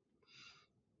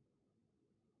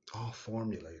 All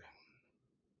formulated.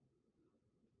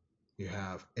 You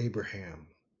have Abraham,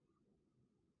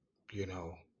 you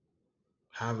know,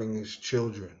 having his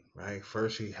children, right?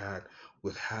 First he had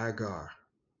with Hagar,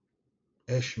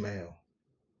 Ishmael,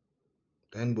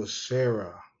 then with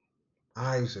Sarah,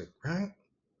 Isaac, right?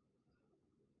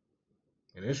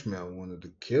 And Ishmael wanted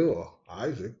to kill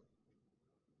Isaac.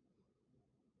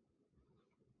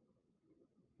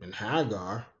 And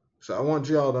Hagar. So I want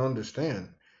y'all to understand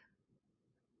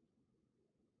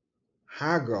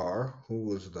Hagar, who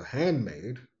was the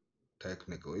handmaid,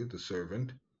 technically the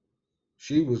servant,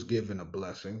 she was given a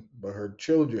blessing, but her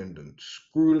children done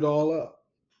screwed it all up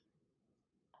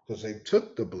because they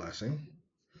took the blessing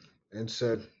and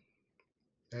said,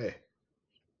 hey,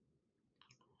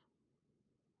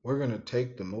 we're going to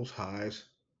take the Most High's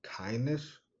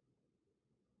kindness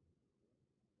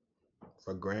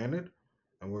for granted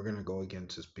and we're going to go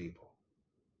against his people.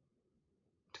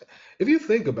 If you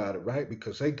think about it, right,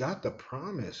 because they got the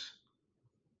promise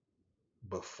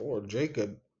before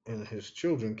Jacob and his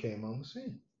children came on the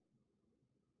scene.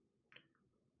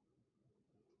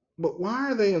 But why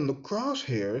are they in the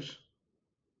crosshairs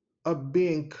of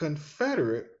being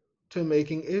confederate to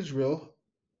making Israel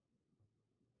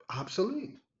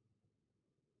obsolete?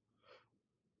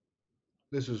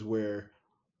 This is where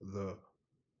the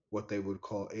what they would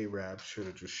call Arabs should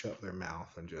have just shut their mouth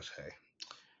and just, hey,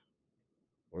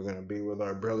 we're going to be with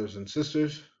our brothers and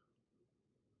sisters,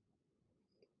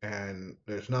 and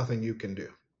there's nothing you can do.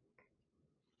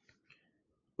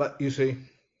 But you see,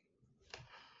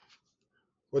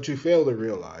 what you fail to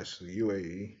realize, the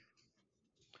UAE,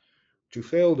 what you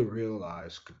fail to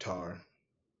realize, Qatar,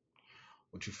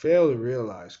 what you fail to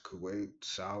realize, Kuwait,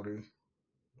 Saudi,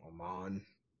 Oman,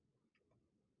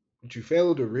 what you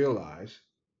fail to realize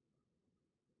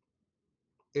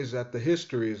is that the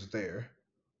history is there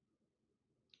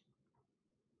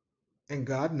and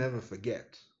God never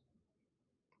forgets.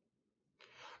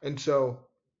 And so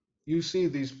you see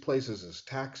these places as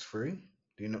tax free.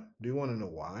 Do you want to know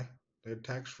why they're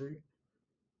tax free?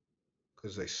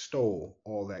 Because they stole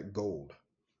all that gold.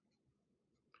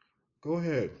 Go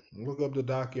ahead and look up the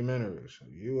documentaries.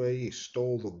 UAE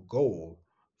stole the gold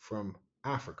from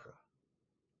Africa.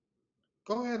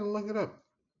 Go ahead and look it up.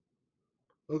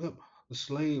 Look up the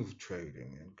slave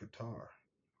trading in Qatar.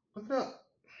 Look it up.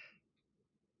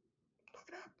 Look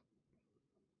it up.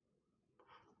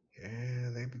 Yeah,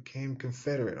 they became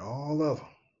Confederate, all of them.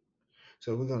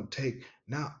 So we're going to take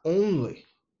not only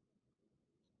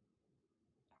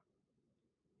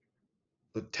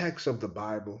the text of the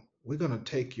Bible, we're going to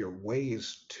take your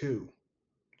ways too.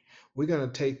 We're going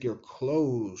to take your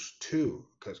clothes too,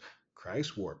 because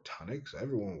Christ wore tunics.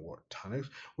 Everyone wore tunics.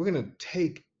 We're going to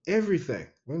take everything.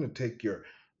 We're going to take your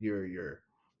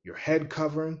your head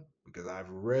covering, because I've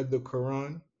read the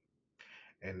Quran,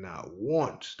 And not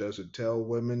once does it tell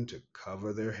women to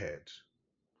cover their heads.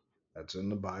 That's in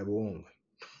the Bible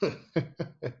only.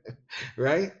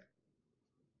 Right?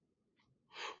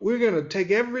 We're going to take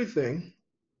everything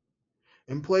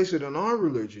and place it in our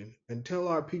religion and tell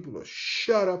our people to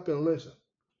shut up and listen.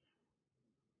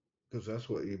 Because that's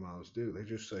what imams do. They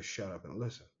just say, shut up and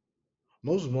listen.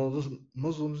 Most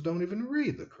Muslims don't even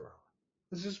read the Quran.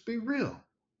 Let's just be real.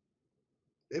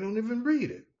 They don't even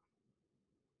read it.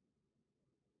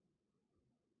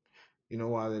 You know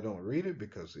why they don't read it?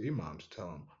 Because the imams tell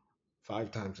them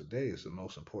 5 times a day is the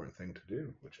most important thing to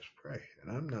do, which is pray. And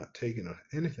I'm not taking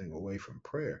anything away from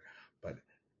prayer, but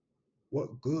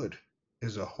what good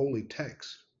is a holy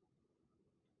text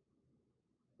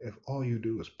if all you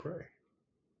do is pray?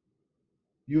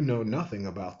 You know nothing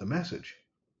about the message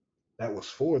that was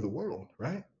for the world,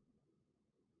 right?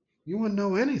 You wouldn't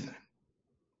know anything.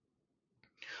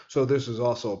 So this is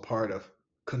also a part of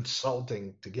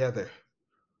consulting together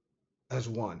as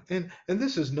one. And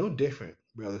this is no different,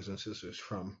 brothers and sisters,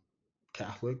 from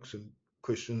Catholics and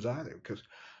Christians either, because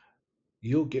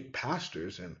you'll get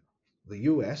pastors in the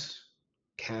US,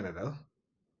 Canada,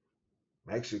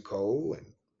 Mexico, and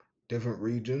different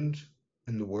regions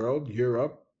in the world,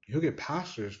 Europe. You'll get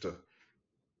pastors to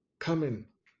come and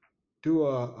do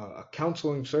a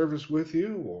counseling service with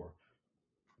you, or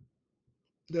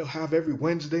they'll have every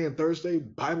Wednesday and Thursday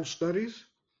Bible studies.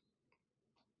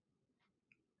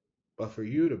 But for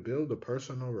you to build a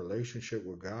personal relationship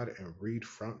with God and read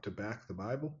front to back the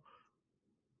Bible,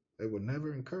 they would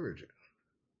never encourage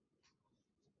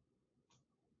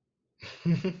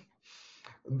it.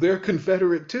 They're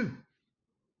Confederate too.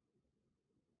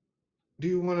 Do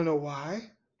you want to know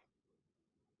why?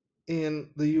 In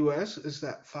the US, it's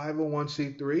that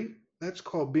 501c3. That's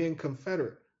called being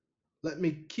Confederate. Let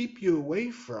me keep you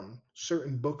away from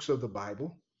certain books of the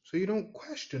Bible so you don't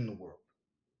question the world,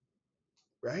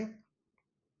 right?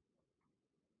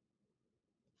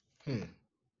 Hmm.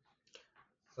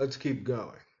 Let's keep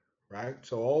going, right?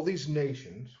 So all these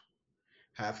nations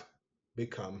have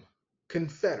become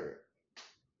Confederate.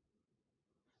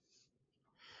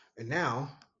 And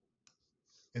now,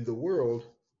 in the world,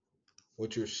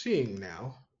 what you're seeing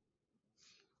now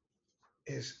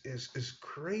is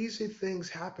crazy things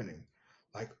happening.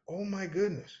 Like, oh my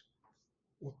goodness,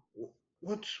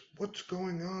 what's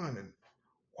going on, and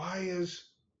why is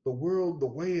the world the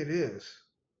way it is,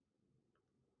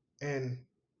 and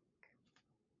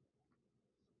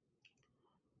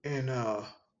and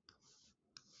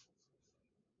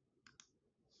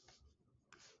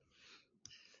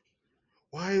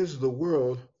why is the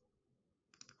world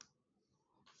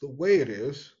the way it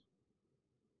is?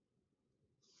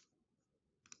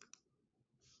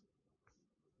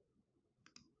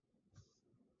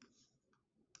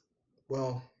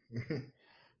 Well,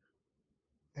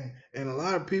 and a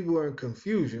lot of people are in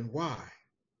confusion. Why?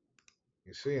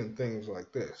 You're seeing things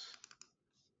like this.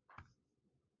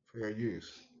 Fair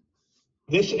use.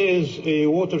 This is a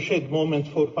watershed moment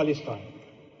for Palestine,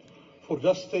 for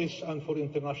justice and for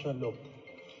international law.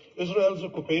 Israel's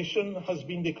occupation has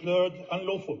been declared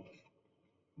unlawful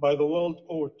by the World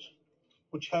Court,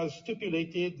 which has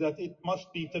stipulated that it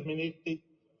must be terminated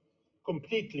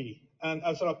completely and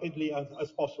as rapidly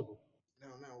as possible. Now,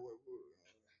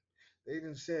 they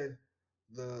even said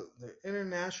the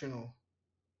International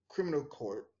Criminal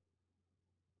Court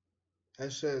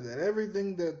has said that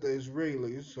everything that the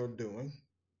Israelis are doing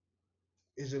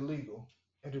is illegal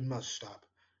and it must stop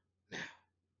now.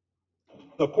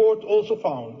 The court also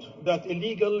found that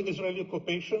illegal Israeli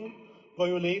occupation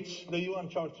violates the UN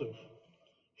Charter,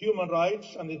 human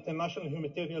rights, and international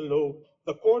humanitarian law.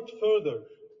 The court further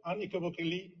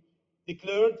unequivocally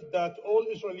declared that all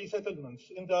Israeli settlements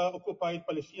in the occupied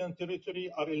Palestinian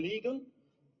territory are illegal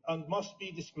and must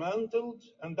be dismantled,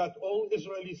 and that all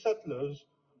Israeli settlers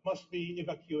must be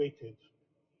evacuated.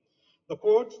 The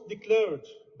court declared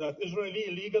that Israeli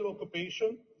illegal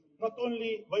occupation not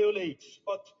only violates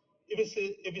but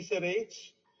eviscerates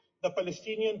the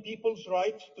Palestinian people's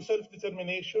right to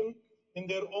self-determination in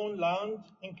their own land,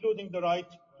 including the right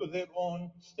to their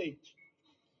own state.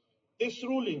 This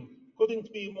ruling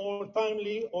couldn't be more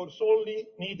timely or sorely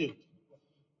needed.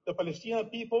 The Palestinian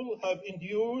people have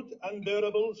endured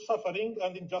unbearable suffering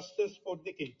and injustice for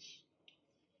decades.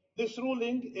 This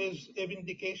ruling is a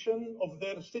vindication of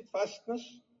their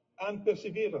steadfastness and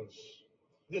perseverance.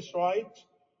 This right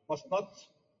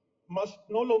must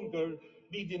no longer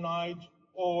be denied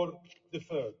or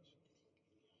deferred.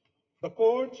 The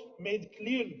court made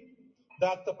clear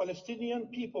that the Palestinian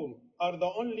people are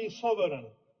the only sovereign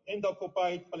in the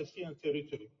occupied Palestinian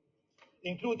territory,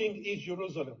 including East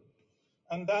Jerusalem,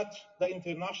 and that the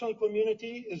international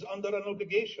community is under an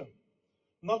obligation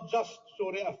not just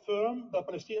to reaffirm the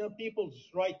Palestinian people's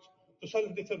right to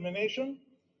self-determination,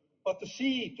 but to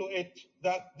see to it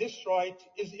that this right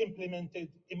is implemented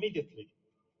immediately.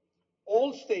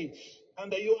 All states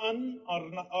and the UN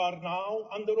are now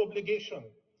under obligation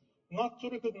not to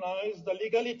recognize the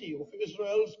legality of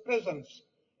Israel's presence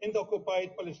in the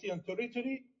occupied Palestinian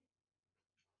territory.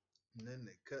 And then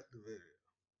they cut the video.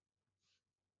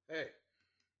 Hey,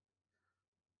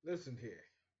 listen here.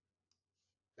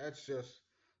 That's just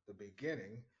the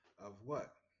beginning of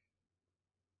what?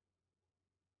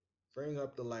 Freeing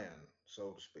up the land,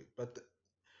 so to speak. But the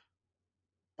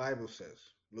Bible says,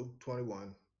 Luke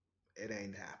 21, it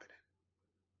ain't happening.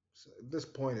 So this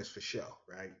point is for show,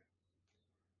 right?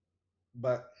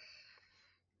 But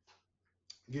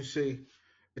you see,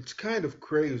 it's kind of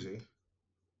crazy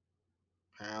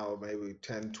how maybe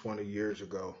 10, 20 years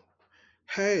ago,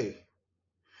 hey,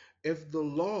 if the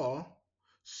law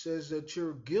says that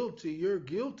you're guilty, you're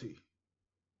guilty.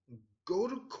 Go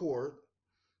to court,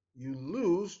 you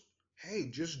lose, hey,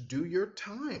 just do your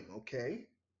time, okay?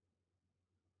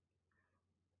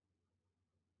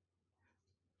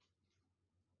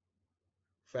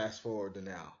 Fast forward to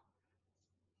now.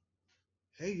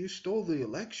 Hey, you stole the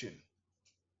election.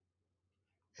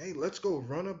 Hey, let's go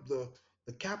run up the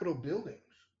Capitol buildings.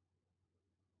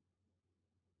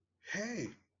 Hey,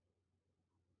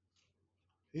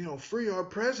 free our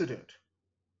president.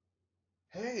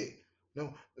 Hey,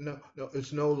 no,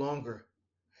 it's no longer,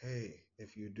 hey,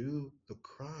 if you do the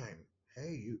crime,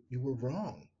 hey, you were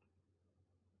wrong.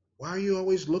 Why are you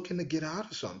always looking to get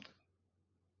out of something?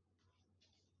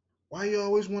 Why you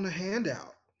always want a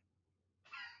handout?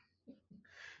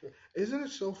 Isn't it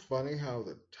so funny how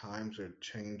the times are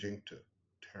changing to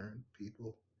turn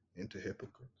people into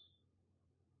hypocrites?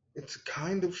 It's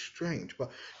kind of strange,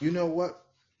 but you know what?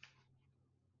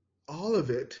 All of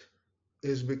it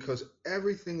is because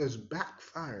everything is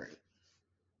backfiring.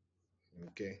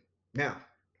 Okay. Now,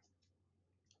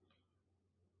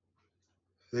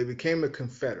 they became a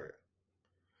Confederate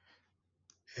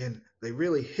and they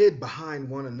really hid behind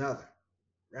one another,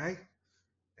 right?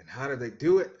 And how do they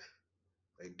do it?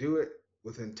 They do it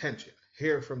with intention.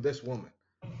 Hear from this woman.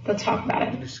 Let's talk about it.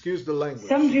 And excuse the language.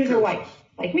 Some Jews are white,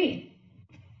 like me.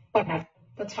 But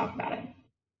let's talk about it.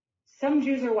 Some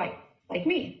Jews are white, like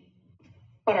me.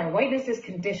 But our whiteness is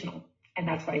conditional, and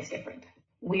that's why it's different.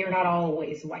 We are not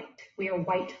always white. We are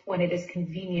white when it is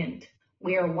convenient.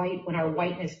 We are white when our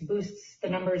whiteness boosts the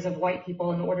numbers of white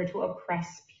people in order to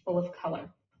oppress people of color.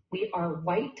 We are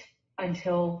white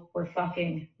until we're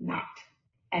fucking not.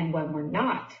 And when we're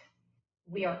not,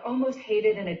 we are almost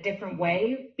hated in a different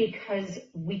way because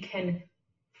we can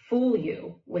fool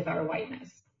you with our whiteness.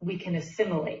 We can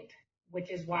assimilate,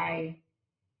 which is why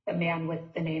the man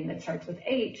with the name that starts with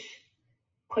H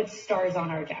puts stars on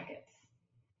our jackets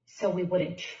so we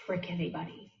wouldn't trick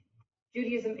anybody.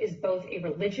 Judaism is both a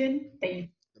religion that you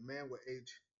The man with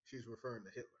H, she's referring to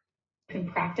Hitler. Can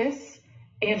practice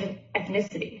and an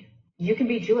ethnicity. You can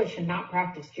be Jewish and not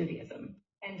practice Judaism.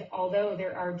 And although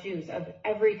there are Jews of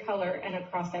every color and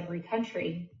across every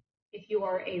country, if you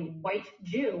are a white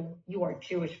Jew, you are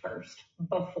Jewish first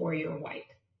before you're white,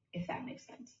 if that makes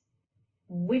sense.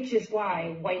 Which is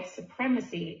why white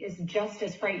supremacy is just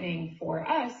as frightening for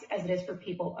us as it is for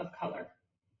people of color.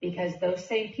 Because those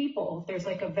same people, there's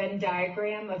like a Venn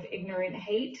diagram of ignorant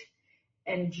hate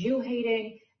and Jew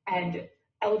hating and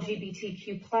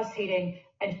LGBTQ plus hating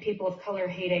and people of color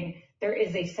hating. There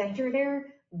is a center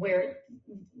there where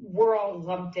we're all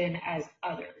lumped in as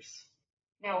others.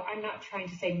 Now, I'm not trying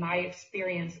to say my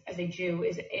experience as a Jew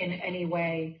is in any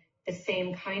way the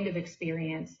same kind of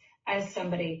experience as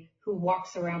somebody who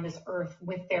walks around this earth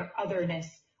with their otherness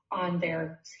on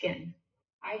their skin.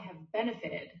 I have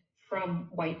benefited from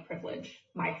white privilege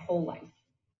my whole life,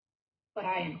 but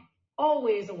I am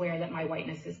always aware that my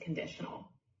whiteness is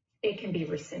conditional. It can be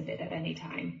rescinded at any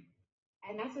time.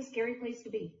 And that's a scary place to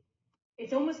be.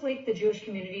 It's almost like the Jewish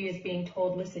community is being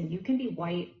told, listen, you can be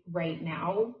white right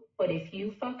now, but if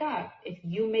you fuck up, if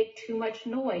you make too much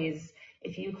noise,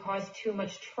 if you cause too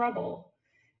much trouble,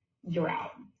 you're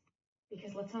out.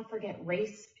 Because let's not forget,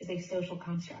 race is a social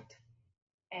construct.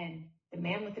 And the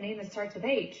man with the name that starts with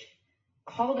H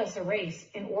called us a race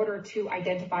in order to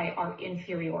identify our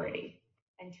inferiority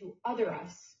and to other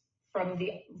us from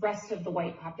the rest of the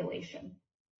white population.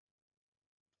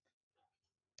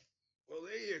 Well,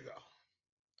 there you go.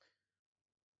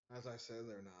 As I said,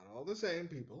 they're not all the same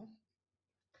people.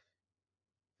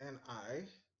 And I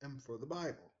am for the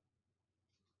Bible.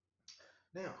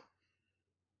 Now,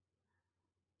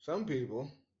 some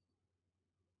people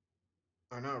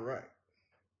are not right.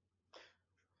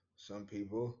 some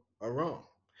people are wrong.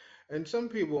 And some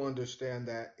people understand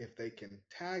that if they can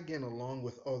tag in along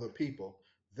with other people,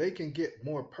 they can get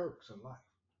more perks in life.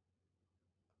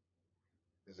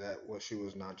 Is that what she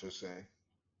was not just saying?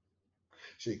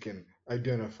 She can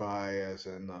identify as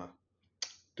an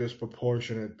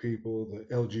disproportionate people,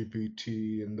 the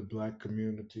LGBT and the black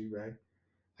community, right?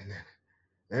 And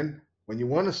then when you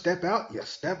want to step out, you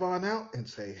step on out and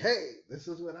say, hey, this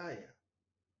is what I am.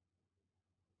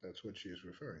 That's what she's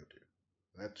referring to.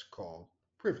 That's called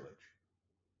privilege.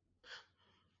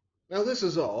 Now, this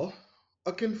is all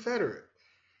a Confederate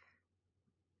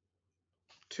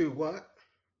to what?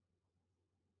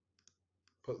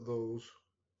 Put those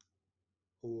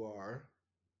who are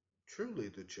truly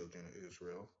the children of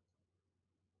Israel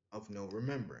of no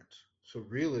remembrance. So,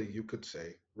 really, you could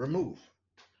say remove,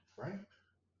 right?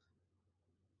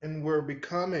 And we're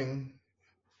becoming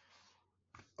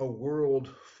a world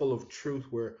full of truth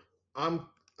where I'm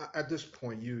at this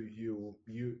point you're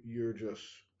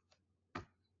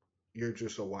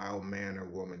just a wild man or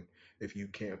woman if you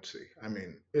can't see. I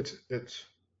mean, it's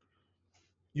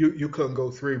you couldn't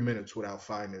go 3 minutes without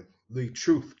finding the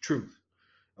truth.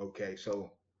 Okay,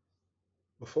 so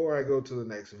before I go to the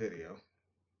next video,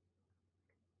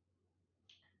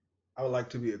 I would like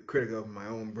to be a critic of my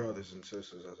own brothers and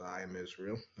sisters as I am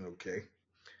Israel. Okay,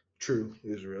 true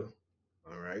Israel.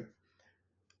 All right.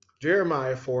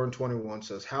 Jeremiah 4:21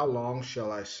 says, how long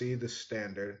shall I see the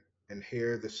standard and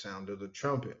hear the sound of the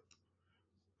trumpet?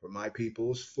 For my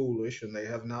people is foolish, and they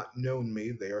have not known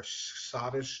me. They are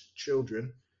sottish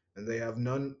children, and they have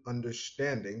none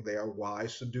understanding. They are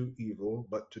wise to do evil,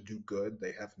 but to do good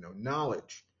they have no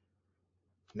knowledge.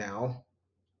 Now,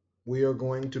 we are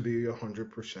going to be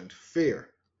 100% fair.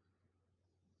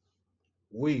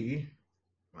 We,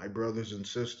 my brothers and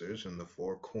sisters in the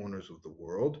four corners of the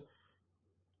world,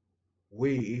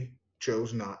 we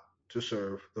chose not to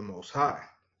serve the Most High.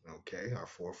 Okay, our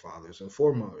forefathers and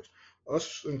foremothers,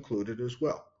 us included as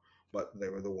well, but they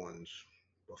were the ones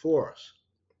before us.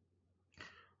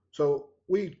 So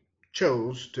we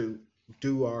chose to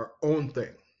do our own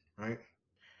thing, right?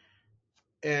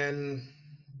 And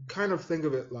kind of think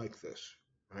of it like this,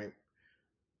 right?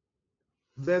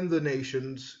 Then the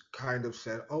nations kind of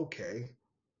said, okay,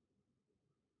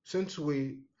 since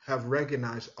we have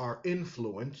recognized our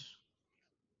influence,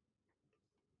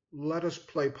 let us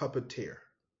play puppeteer.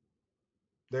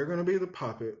 They're going to be the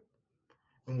puppet,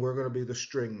 and we're going to be the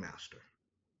string master.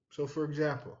 So, for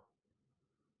example,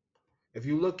 if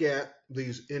you look at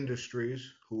these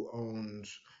industries who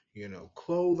owns,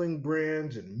 clothing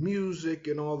brands and music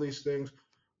and all these things,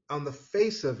 on the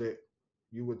face of it,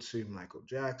 you would see Michael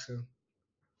Jackson,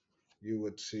 you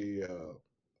would see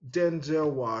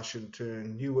Denzel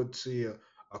Washington, you would see a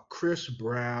Chris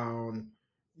Brown,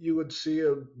 you would see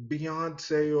a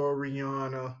Beyonce or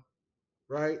Rihanna,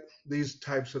 right? These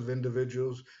types of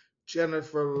individuals,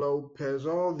 Jennifer Lopez,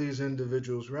 all these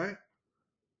individuals, right?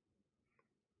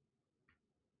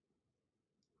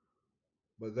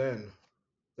 But then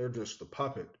they're just the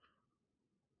puppet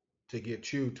to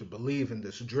get you to believe in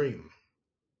this dream,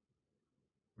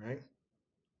 right?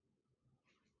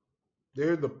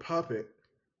 They're the puppet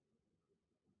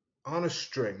on a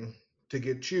string to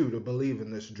get you to believe in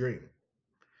this dream.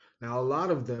 Now, a lot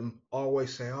of them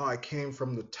always say, oh, I came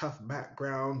from the tough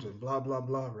backgrounds and blah, blah,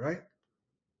 blah, right?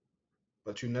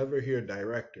 But you never hear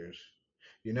directors,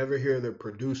 you never hear the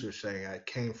producers saying, I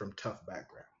came from tough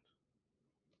backgrounds.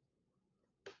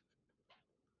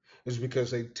 It's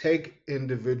because they take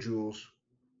individuals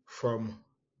from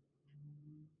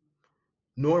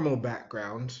normal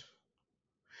backgrounds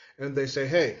and they say,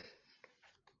 hey,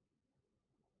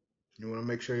 you want to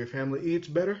make sure your family eats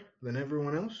better than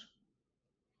everyone else?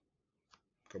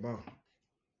 Come on.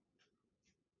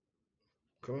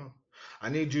 Come on. I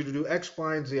need you to do X,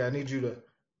 Y, and Z. I need you to,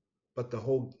 but the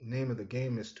whole name of the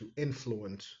game is to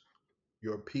influence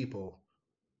your people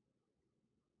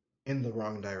in the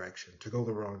wrong direction, to go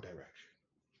the wrong direction.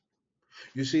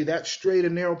 You see that straight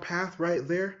and narrow path right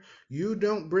there? You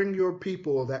don't bring your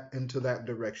people into that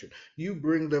direction. You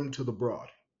bring them to the broad.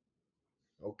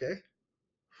 Okay?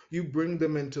 You bring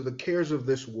them into the cares of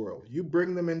this world. You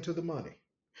bring them into the money.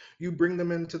 You bring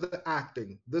them into the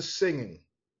acting, the singing,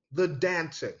 the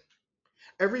dancing.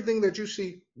 Everything that you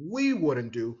see we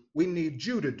wouldn't do, we need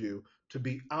you to do to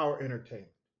be our entertainment.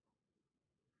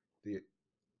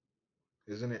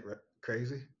 Isn't it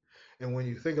crazy? And when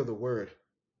you think of the word,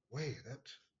 wait,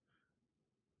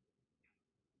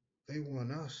 they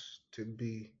want us to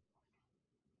be,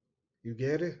 you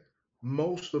get it?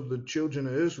 Most of the children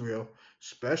of Israel,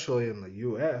 especially in the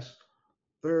US,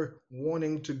 they're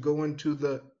wanting to go into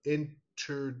the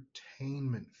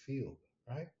entertainment field,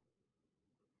 right?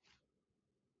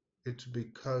 It's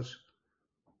because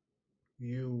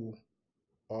you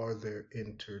are their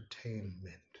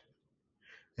entertainment.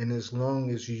 And as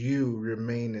long as you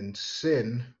remain in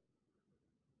sin,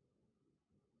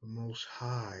 the Most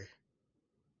High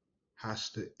has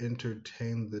to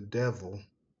entertain the devil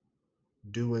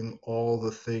doing all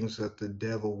the things that the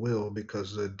devil will,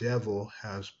 because the devil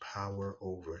has power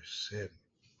over sin.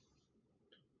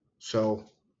 So,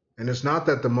 and it's not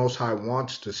that the Most High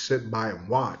wants to sit by and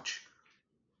watch,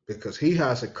 because he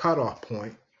has a cutoff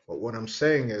point. But what I'm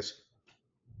saying is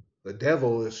the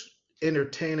devil is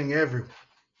entertaining everyone,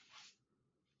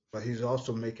 but he's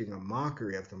also making a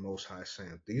mockery of the Most High,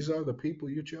 saying, these are the people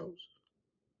you chose.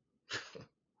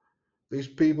 These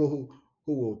people who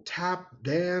will tap,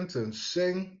 dance, and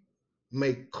sing,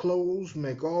 make clothes,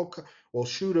 will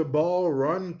shoot a ball,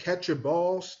 run, catch a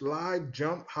ball, slide,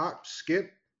 jump, hop,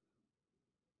 skip,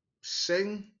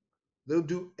 sing. They'll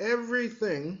do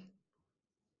everything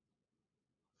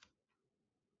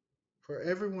for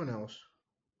everyone else,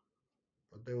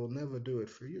 but they will never do it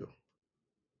for you.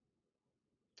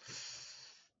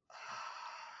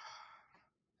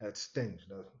 That stings,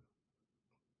 doesn't it?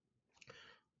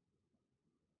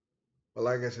 But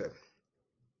like I said,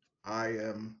 I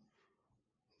am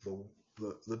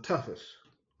the toughest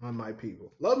on my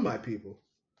people. Love my people.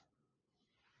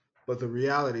 But the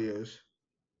reality is,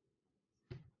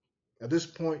 at this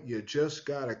point, you just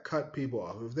got to cut people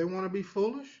off. If they want to be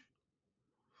foolish,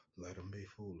 let them be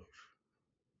foolish.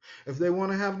 If they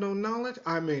want to have no knowledge,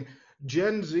 I mean,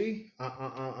 Gen Z,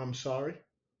 I'm sorry.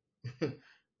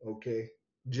 Okay.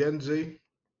 Gen Z,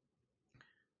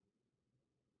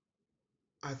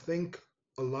 I think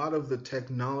a lot of the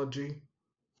technology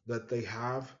that they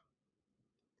have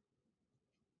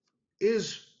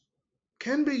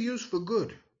can be used for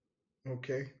good.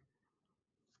 Okay.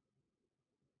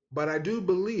 But I do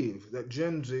believe that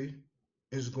Gen Z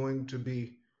is going to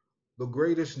be the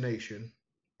greatest nation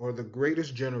or the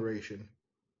greatest generation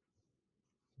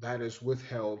that is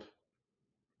withheld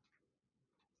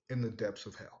in the depths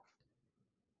of hell.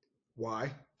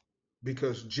 Why?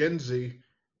 Because Gen Z,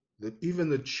 even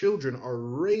the children, are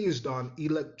raised on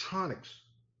electronics.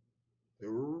 They're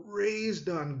raised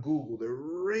on Google. They're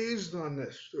raised on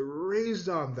this. They're raised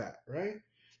on that, right?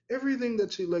 Everything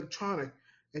that's electronic,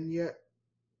 and yet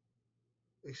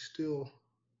they still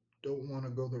don't want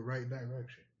to go the right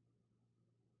direction.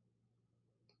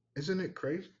 Isn't it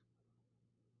crazy?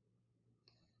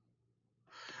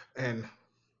 And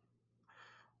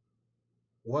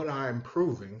what I'm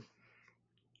proving,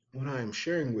 what I am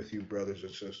sharing with you, brothers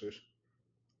and sisters,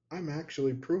 I'm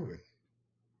actually proving.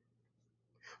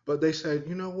 But they said,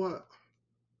 you know what?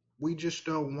 We just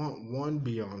don't want one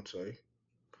Beyonce,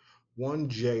 one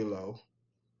J Lo.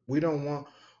 We don't want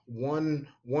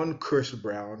one Chris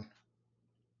Brown.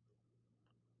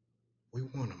 We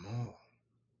want them all.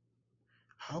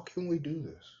 How can we do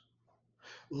this?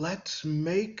 Let's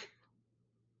make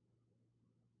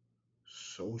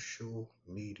social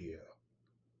media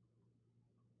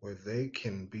where they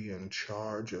can be in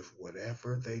charge of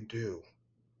whatever they do,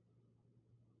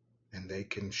 and they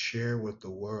can share with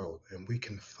the world, and we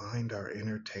can find our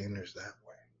entertainers that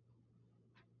way.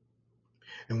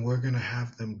 And we're going to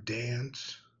have them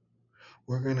dance.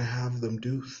 We're going to have them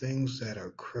do things that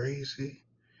are crazy.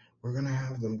 We're going to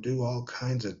have them do all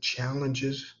kinds of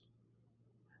challenges.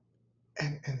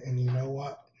 And you know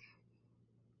what?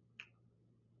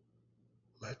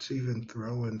 Let's even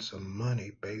throw in some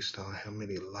money based on how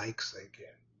many likes they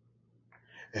get,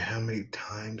 and how many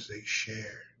times they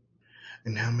share,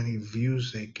 and how many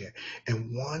views they get.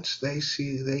 And once they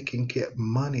see they can get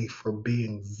money for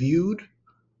being viewed,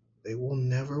 they will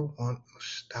never want to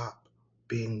stop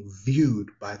being viewed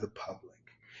by the public.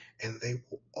 And they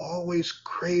will always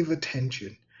crave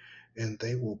attention, and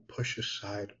they will push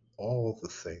aside all the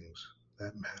things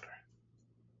that matter.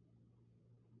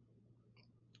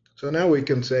 So now we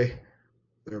can say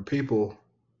there are people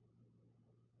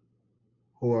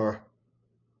who are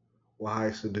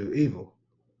wise to do evil,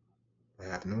 but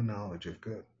have no knowledge of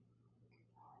good.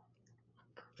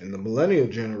 In the millennial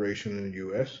generation in the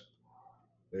U.S.,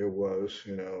 there was,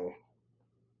 a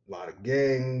lot of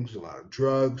gangs, a lot of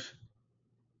drugs,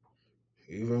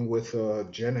 even with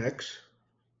Gen X.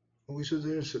 We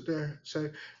sit there, say,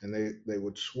 and they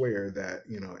would swear that,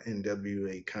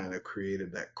 NWA kind of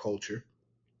created that culture.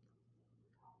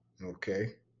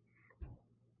 Okay.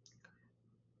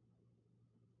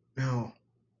 Now,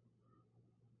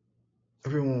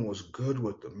 everyone was good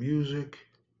with the music.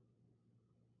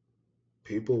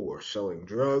 People were selling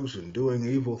drugs and doing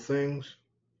evil things.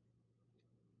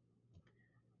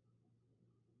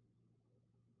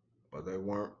 but they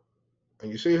weren't.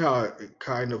 And you see how it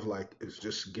kind of like is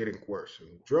just getting worse.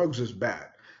 And drugs is bad.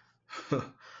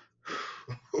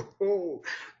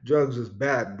 Drugs is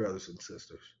bad, brothers and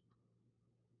sisters.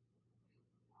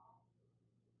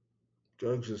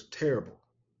 Drugs is terrible.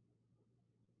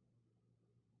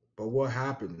 But what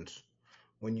happens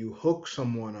when you hook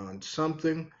someone on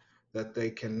something that they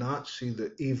cannot see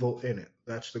the evil in it?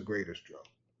 That's the greatest drug.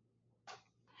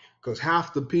 Because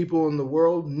half the people in the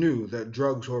world knew that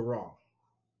drugs were wrong.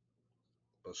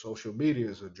 But social media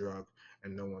is a drug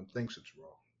and no one thinks it's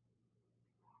wrong.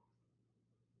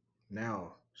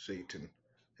 Now Satan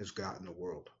has gotten the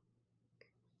world.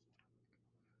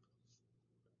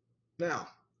 Now,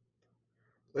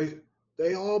 they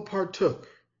they all partook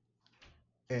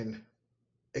in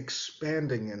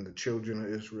expanding in the children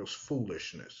of Israel's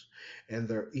foolishness and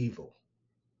their evil.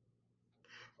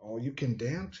 Oh, you can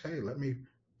dance? Hey, let me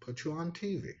put you on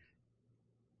TV.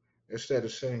 Instead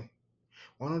of saying,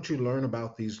 why don't you learn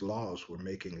about these laws we're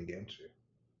making against you?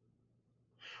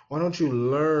 Why don't you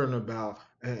learn about,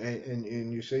 and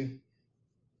you see,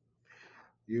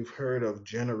 you've heard of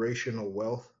generational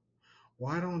wealth.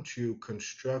 Why don't you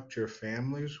construct your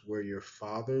families where your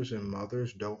fathers and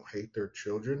mothers don't hate their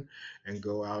children and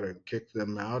go out and kick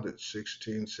them out at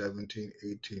 16, 17,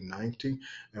 18, 19?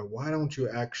 And why don't you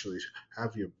actually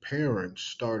have your parents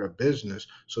start a business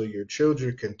so your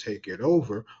children can take it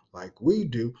over like we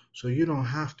do so you don't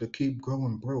have to keep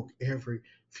going broke every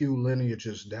few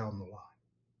lineages down the line,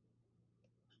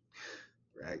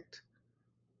 right?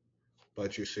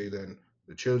 But you see, then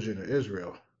the children of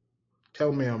Israel,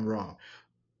 tell me I'm wrong.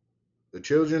 The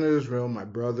children of Israel, my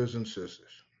brothers and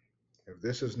sisters, if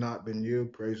this has not been you,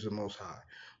 praise the Most High.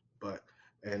 But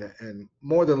and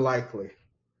more than likely,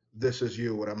 this is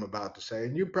you. What I'm about to say,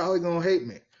 and you're probably gonna hate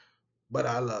me, but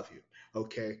I love you.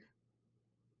 Okay,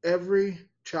 every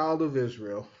child of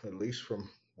Israel, at least from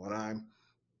what I'm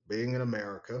being in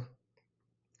America,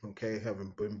 okay,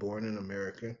 having been born in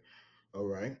America, all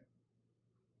right.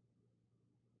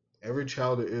 Every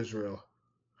child of Israel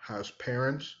has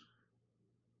parents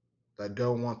that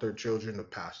don't want their children to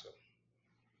pass them,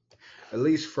 at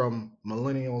least from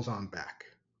millennials on back.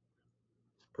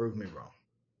 Prove me wrong.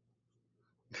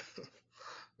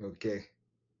 Okay.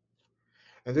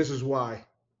 And this is why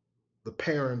the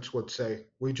parents would say,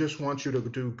 we just want you to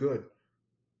do good,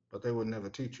 but they would never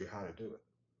teach you how to do it.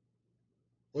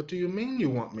 What do you mean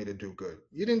you want me to do good?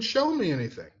 You didn't show me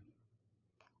anything.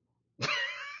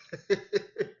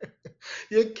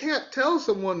 You can't tell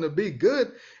someone to be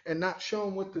good and not show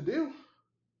them what to do,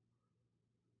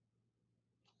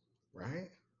 right?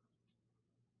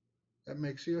 That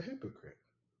makes you a hypocrite.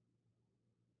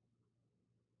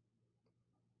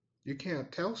 You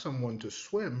can't tell someone to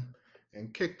swim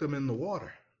and kick them in the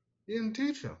water. You didn't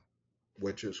teach them,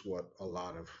 which is what a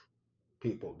lot of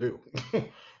people do,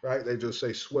 right? They just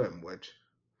say swim, which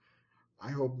I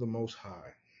hope the Most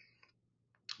High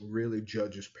really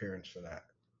judges parents for that.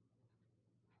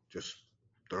 Just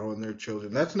throwing their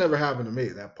children. That's never happened to me,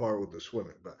 that part with the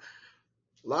swimming. But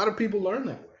a lot of people learn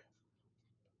that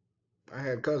way. I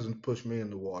had cousins push me in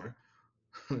the water.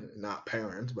 Not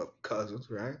parents, but cousins,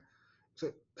 right?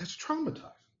 So that's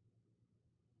traumatizing.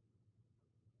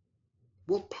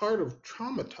 What part of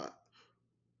traumatized?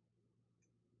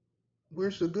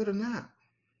 Where's the good in that?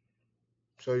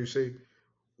 So you see,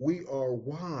 we are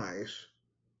wise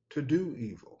to do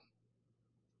evil,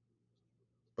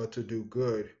 but to do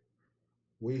good,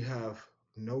 we have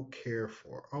no care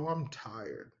for. Oh, I'm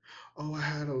tired. Oh, I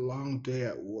had a long day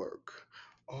at work.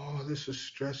 Oh, this is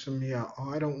stressing me out.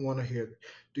 Oh, I don't want to hear.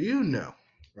 Do you know,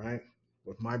 right?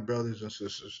 With my brothers and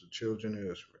sisters, the children of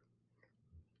Israel,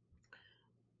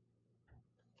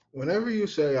 whenever you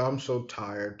say, I'm so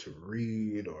tired to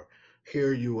read or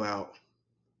hear you out,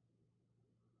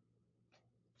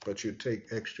 but you take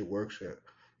extra works at,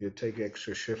 you take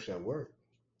extra shifts at work,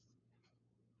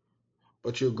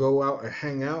 but you go out and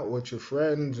hang out with your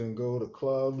friends and go to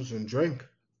clubs and drink,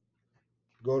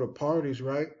 go to parties,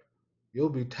 right? You'll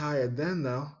be tired then,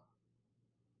 though.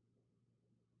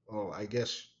 Oh, I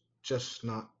guess just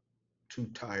not too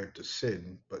tired to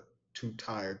sin, but too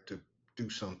tired to do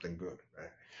something good,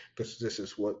 right? Because this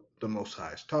is what the Most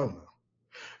High is talking about.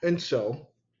 And so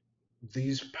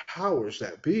these powers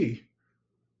that be,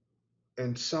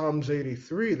 in Psalms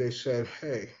 83, they said,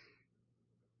 hey,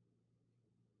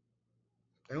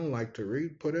 they don't like to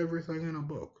read, put everything in a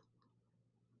book.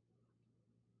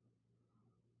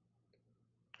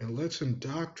 And let's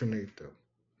indoctrinate them.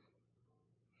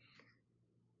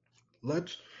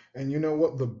 Let's, and you know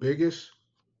what the biggest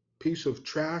piece of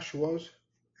trash was?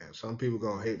 And some people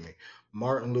gonna hate me.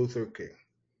 Martin Luther King.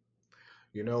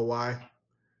 You know why?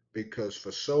 because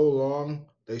for so long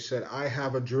they said, I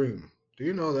have a dream. Do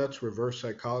you know that's reverse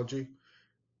psychology?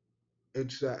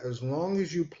 It's that as long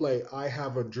as you play I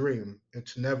have a dream,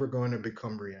 it's never going to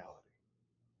become reality.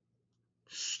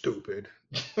 Stupid.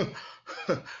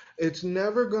 It's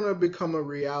never going to become a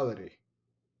reality.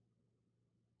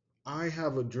 I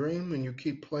have a dream, and you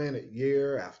keep playing it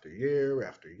year after year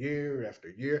after year after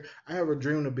year. I have a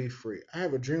dream to be free. I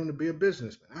have a dream to be a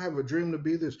businessman. I have a dream to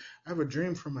be this. I have a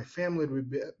dream for my family to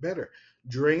be better.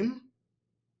 Dream?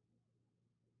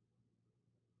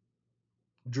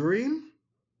 Dream?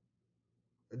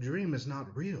 A dream is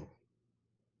not real.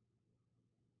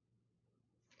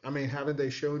 I mean, haven't they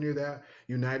shown you that?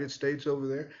 United States over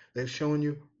there, they've shown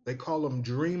you, they call them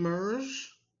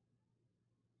dreamers.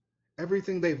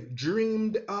 Everything they've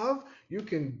dreamed of, you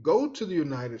can go to the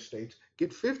United States,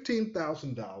 get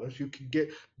 $15,000, you can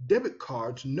get debit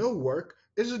cards, no work,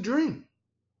 is a dream.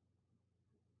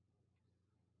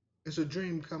 It's a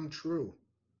dream come true.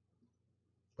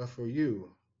 But for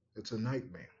you, it's a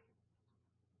nightmare.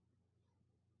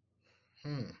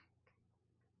 Hmm.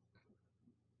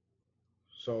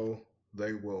 So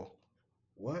they will,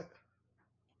 what?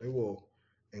 They will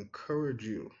encourage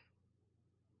you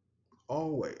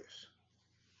always,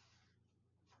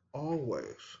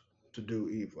 always to do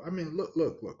evil. I mean,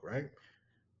 look, right?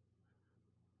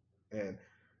 And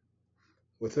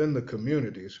within the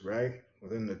communities, right?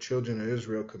 Within the children of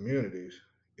Israel communities,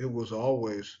 it was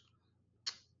always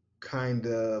kind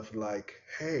of like,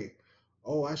 hey,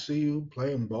 oh, I see you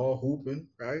playing ball hooping,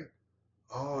 right?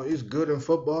 Oh, he's good in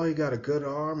football. He got a good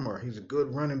arm, or he's a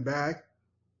good running back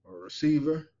or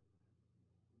receiver.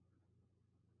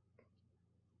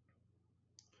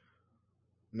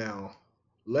 Now,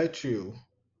 let you,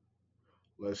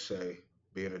 let's say,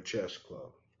 be in a chess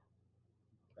club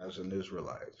as an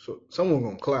Israelite. So someone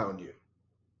gonna clown you.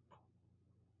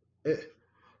 It,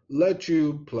 let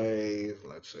you play,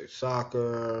 let's say,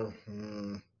 soccer.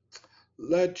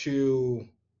 Let you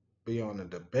be on a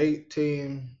debate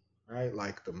team, right?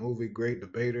 Like the movie Great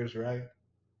Debaters, right?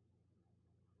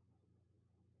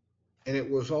 And it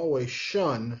was always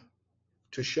shunned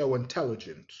to show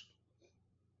intelligence.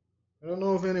 I don't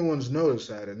know if anyone's noticed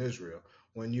that in Israel.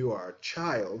 When you are a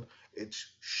child,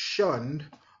 it's shunned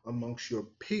amongst your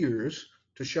peers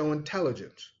to show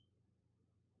intelligence.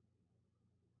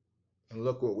 And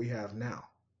look what we have now,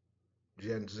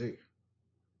 Gen Z.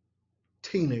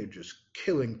 Teenagers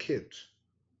killing kids.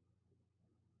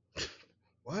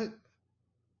 What?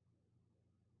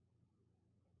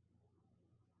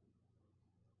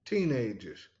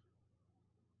 Teenagers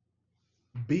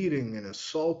beating and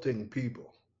assaulting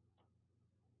people.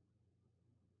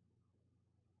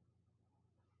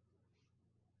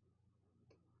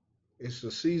 It's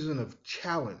the season of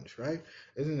challenge, right?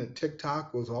 Isn't it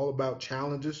TikTok was all about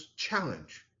challenges?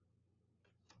 Challenge.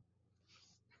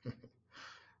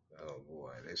 Oh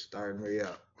boy, they starting me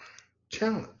up.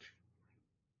 Challenge.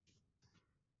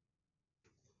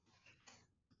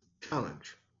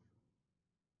 Challenge.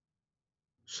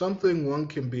 Something one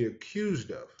can be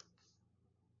accused of.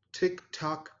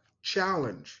 TikTok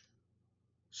challenge.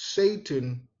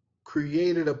 Satan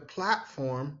created a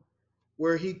platform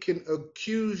where he can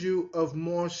accuse you of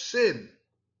more sin.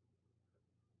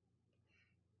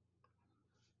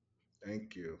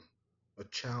 Thank you. A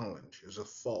challenge is a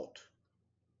fault.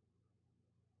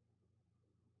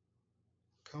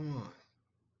 Come on.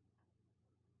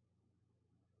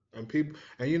 And people,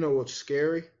 and you know what's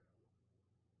scary?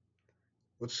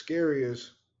 What's scary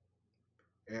is,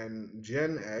 and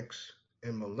Gen X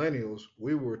and millennials,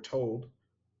 we were told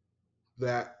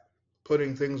that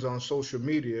putting things on social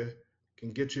media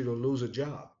can get you to lose a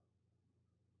job.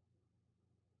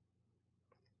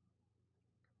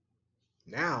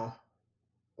 Now,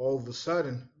 all of a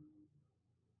sudden,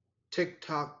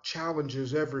 TikTok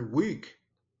challenges every week.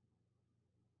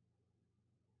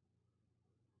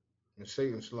 And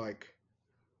Satan's like,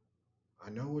 I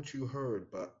know what you heard,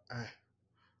 but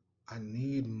I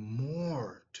need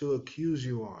more to accuse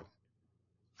you on.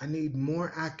 I need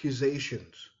more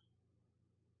accusations.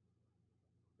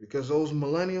 Because those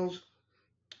millennials,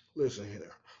 listen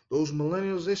here, those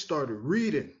millennials, they started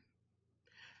reading.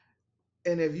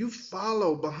 And if you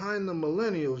follow behind the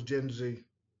millennials, Gen Z,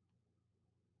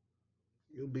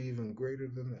 you'll be even greater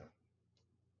than them.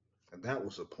 And that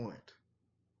was the point.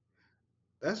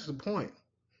 That's the point.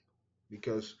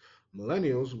 Because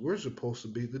millennials, we're supposed to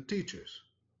be the teachers.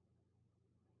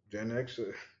 Gen X,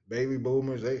 baby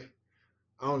boomers, I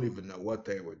don't even know what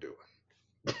they were doing.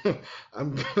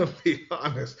 I'm going to be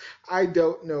honest. I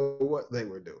don't know what they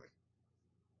were doing.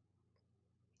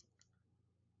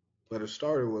 But it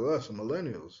started with us, the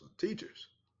millennials, the teachers.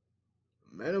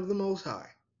 men of the Most High.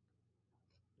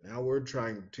 Now we're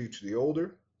trying to teach the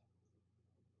older,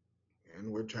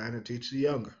 and we're trying to teach the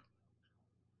younger.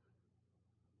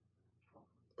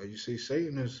 But you see,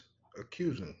 Satan is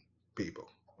accusing people.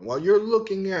 And while you're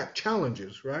looking at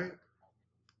challenges, right?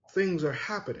 Things are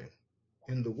happening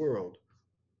in the world.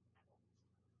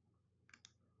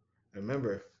 And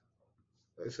remember,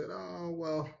 they said, oh,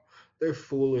 well, they're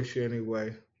foolish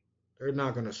anyway. They're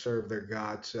not going to serve their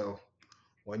God. So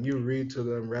when you read to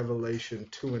them Revelation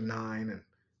 2 and 9 and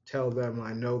tell them,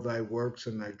 I know thy works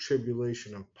and thy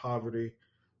tribulation and poverty,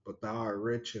 but thou art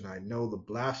rich, and I know the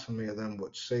blasphemy of them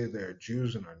which say they are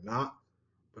Jews and are not,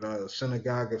 but are the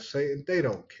synagogue of Satan, they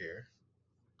don't care.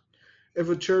 If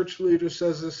a church leader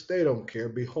says this, they don't care.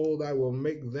 Behold, I will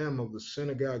make them of the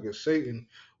synagogue of Satan,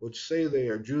 which say they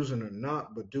are Jews and are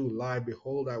not, but do lie.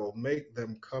 Behold, I will make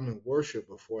them come and worship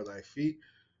before thy feet,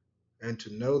 and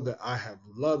to know that I have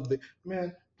loved thee.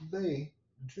 Man, they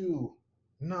do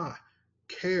not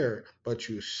care. But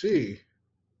you see,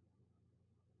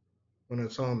 when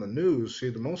it's on the news, see,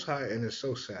 the Most High, and it's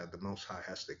so sad, the Most High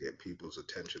has to get people's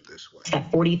attention this way.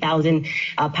 That 40,000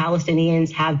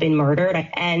 Palestinians have been murdered.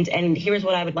 And here's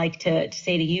what I would like to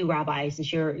say to you, Rabbi,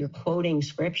 since you're quoting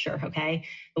scripture, okay?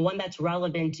 The one that's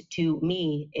relevant to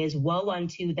me is, woe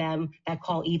unto them that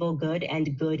call evil good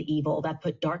and good evil, that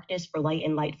put darkness for light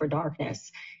and light for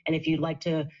darkness. And if you'd like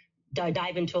to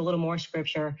dive into a little more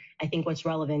scripture, I think what's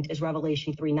relevant is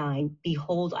Revelation 3:9.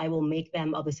 Behold, I will make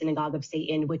them of the synagogue of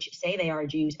Satan, which say they are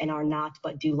Jews and are not,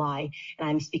 but do lie. And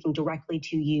I'm speaking directly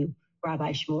to you,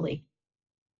 Rabbi Shmuley.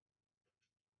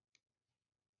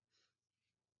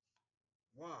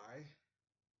 Why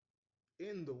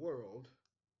in the world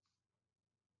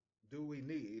do we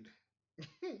need?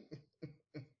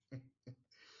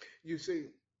 You see,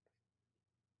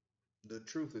 the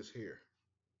truth is here.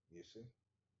 You see,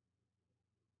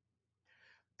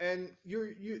 and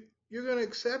you're gonna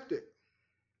accept it.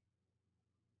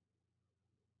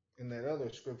 And that other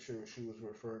scripture she was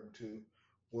referring to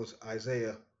was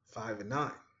Isaiah 5 and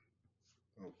 9.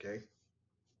 Okay,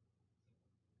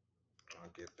 I'll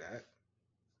get that.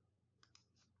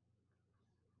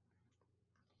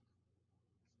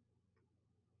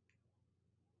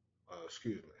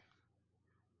 Excuse me.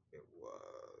 It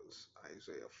was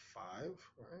Isaiah 5,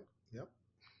 right? Yep.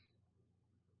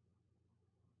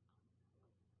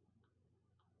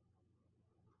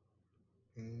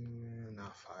 And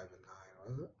not 5 and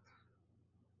 9, was it?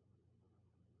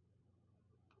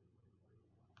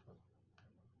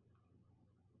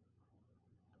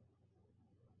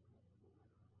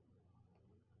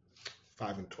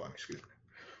 Five and 20, excuse me.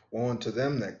 Woe unto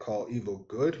them that call evil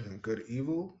good and good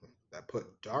evil, that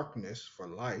put darkness for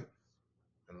light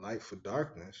and light for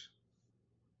darkness,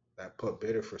 that put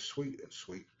bitter for sweet and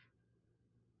sweet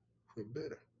for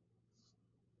bitter.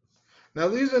 Now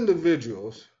these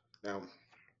individuals, now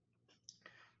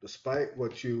despite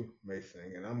what you may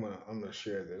think, and I'm gonna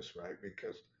share this, right,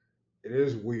 because it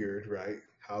is weird, right,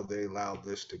 how they allowed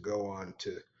this to go on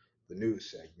to the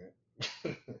news segment.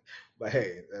 But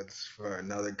hey, that's for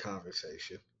another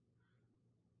conversation.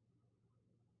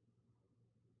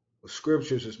 The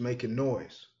scriptures is making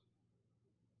noise.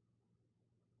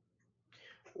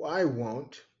 Why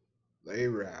won't the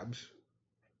Arabs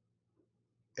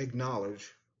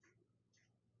acknowledge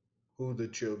who the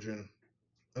children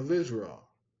of Israel are?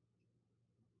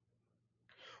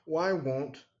 Why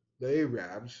won't the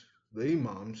Arabs, the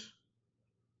Imams,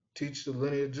 teach the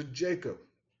lineage of Jacob?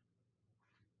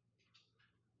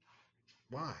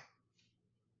 Why?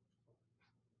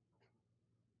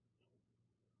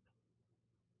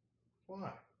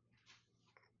 Why?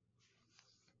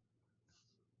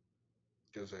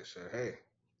 Because they said, hey,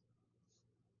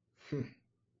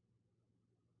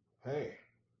 hey,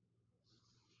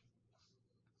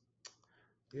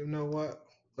 you know what?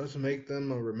 Let's make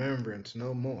them a remembrance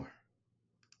no more.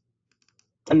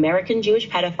 American Jewish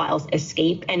pedophiles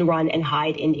escape and run and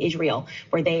hide in Israel,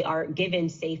 where they are given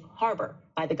safe harbor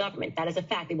by the government. That is a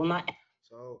fact. They will not.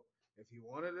 So, if you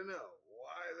wanted to know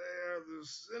why they are the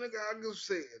synagogue of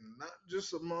Satan, not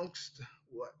just amongst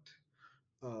what,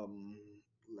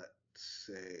 let's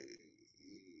say,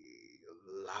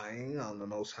 lying on the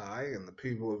Most High and the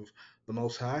people of the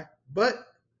Most High, but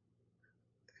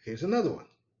here's another one.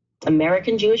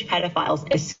 American Jewish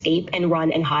pedophiles escape and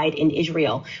run and hide in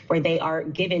Israel, where they are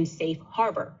given safe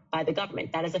harbor by the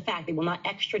government. That is a fact. They will not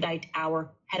extradite our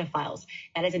pedophiles.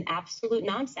 That is an absolute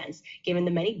nonsense, given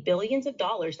the many billions of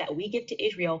dollars that we give to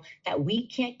Israel, that we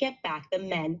can't get back the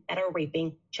men that are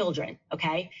raping children,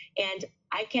 okay? And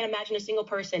I can't imagine a single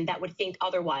person that would think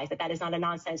otherwise, that is not a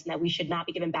nonsense and that we should not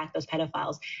be giving back those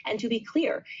pedophiles. And to be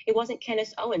clear, it wasn't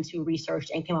Kenneth Owens who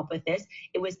researched and came up with this.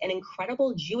 It was an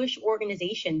incredible Jewish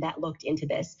organization that looked into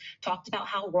this, talked about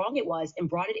how wrong it was, and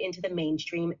brought it into the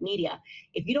mainstream media.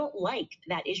 If you don't like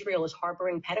that Israel is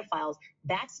harboring pedophiles,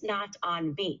 that's not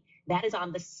on me. That is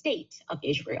on the state of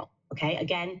Israel. Okay,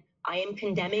 again, I am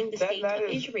condemning the state of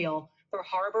Israel for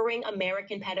harboring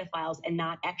American pedophiles and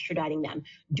not extraditing them.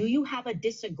 Do you have a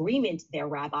disagreement there,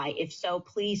 Rabbi? If so,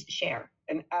 please share.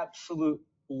 An absolute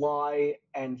lie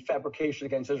and fabrication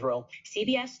against Israel.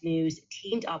 CBS News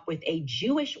teamed up with a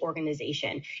Jewish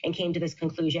organization and came to this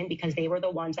conclusion because they were the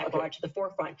ones that brought it to the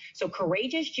forefront. So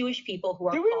courageous Jewish people who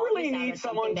are Do we really need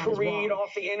someone to read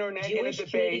off the internet Jewish in a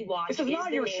debate? This is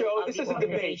not your show. This is a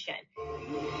debate.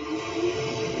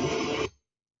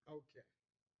 Okay.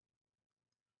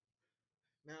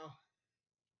 Now,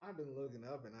 I've been looking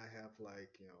up and I have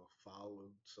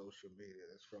followed social media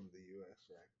that's from the US,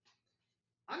 right?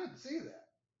 I didn't see that.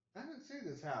 I didn't see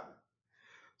this happen.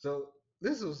 So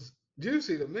this was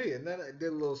juicy to me. And then I did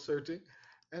a little searching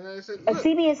and I said, a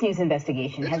CBS News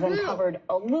investigation has real. uncovered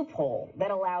a loophole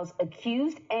that allows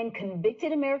accused and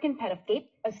convicted American pedophiles.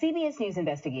 A CBS News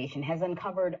investigation has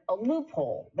uncovered a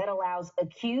loophole that allows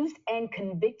accused and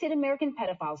convicted American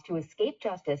pedophiles to escape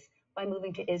justice by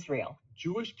moving to Israel.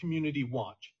 Jewish Community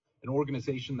Watch, an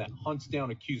organization that hunts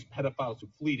down accused pedophiles who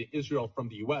flee to Israel from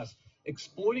the U.S.,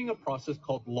 exploiting a process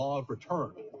called law of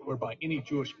return, whereby any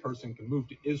Jewish person can move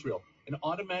to Israel and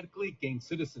automatically gain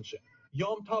citizenship.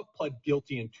 Yom Tov pled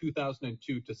guilty in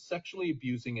 2002 to sexually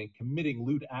abusing and committing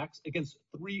lewd acts against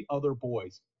 3 other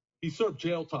boys. He served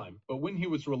jail time, but when he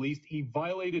was released, he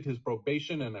violated his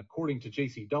probation and, according to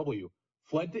JCW,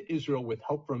 fled to Israel with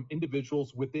help from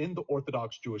individuals within the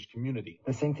Orthodox Jewish community.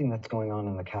 The same thing that's going on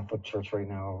in the Catholic Church right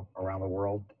now around the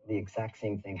world, the exact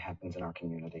same thing happens in our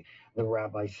community. The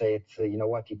rabbis say it's, you know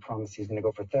what, he promised he's going to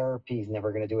go for therapy, he's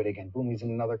never going to do it again. Boom, he's in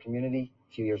another community.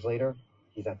 A few years later,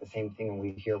 he's at the same thing, and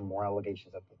we hear more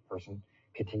allegations that the person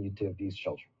continued to abuse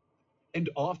children. And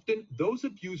often, those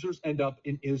abusers end up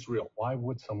in Israel. Why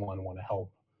would someone want to help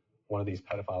one of these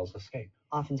pedophiles escape?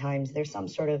 Oftentimes, there's some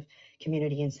sort of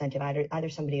community incentive. Either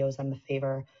somebody owes them a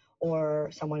favor, or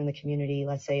someone in the community,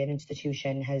 let's say an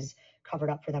institution, has covered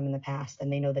up for them in the past, and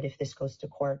they know that if this goes to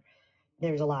court,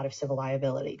 there's a lot of civil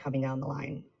liability coming down the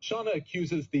line. Shauna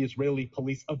accuses the Israeli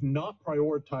police of not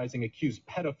prioritizing accused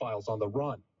pedophiles on the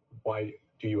run. Why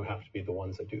do you have to be the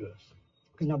ones that do this?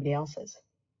 Because nobody else is.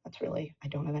 I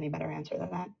don't have any better answer than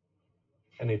that.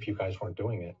 And if you guys weren't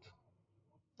doing it?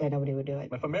 Then nobody would do it.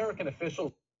 If American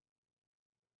officials...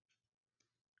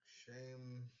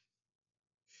 Shame,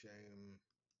 shame,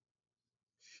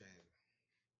 shame.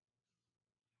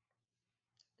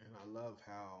 And I love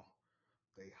how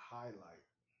they highlight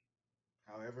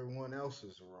how everyone else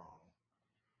is wrong.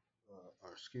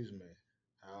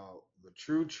 How the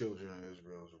true children of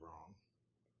Israel is wrong,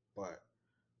 but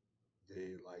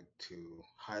they like to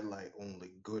highlight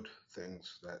only good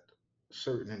things that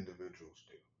certain individuals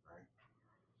do, right?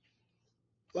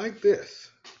 Like this.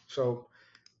 So,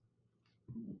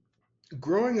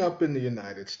 growing up in the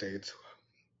United States,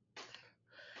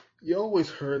 you always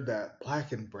heard that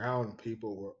black and brown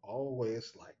people were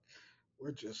always like,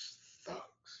 we're just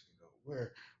thugs,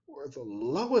 we're the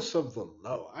lowest of the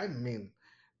low. I mean,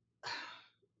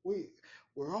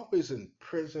 we're always in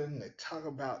prison. They talk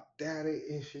about daddy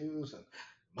issues and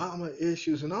mama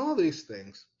issues and all these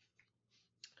things.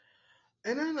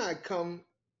 And then I come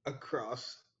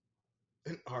across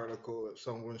an article that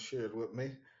someone shared with me,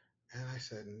 and I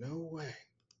said, no way.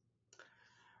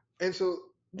 And so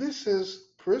this is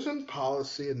Prison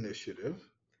Policy Initiative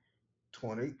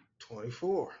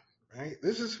 2024, right?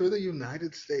 This is for the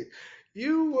United States.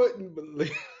 You wouldn't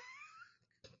believe.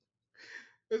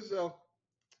 So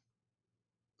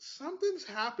something's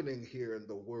happening here in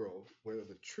the world where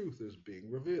the truth is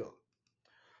being revealed.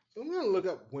 So I'm going to look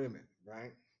up women,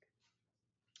 right?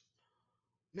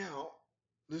 Now,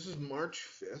 this is March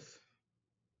 5th,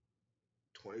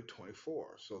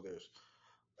 2024. So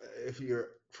if you're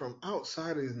from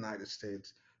outside of the United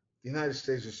States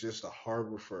is just a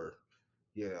harbor for,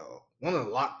 want to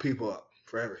lock people up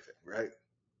for everything, right?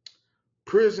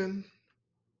 Prison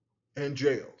and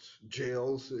jails.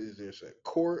 Jails is there's a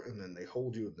court, and then they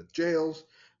hold you in the jails,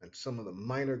 and some of the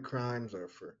minor crimes are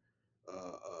for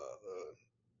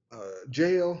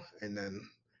jail, and then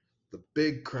the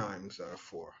big crimes are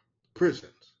for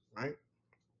prisons, right?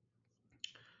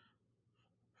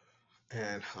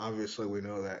 And obviously we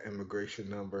know that immigration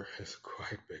number is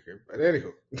quite bigger. But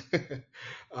anywho,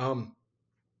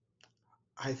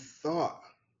 I thought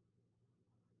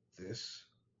this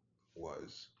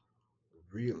was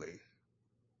really,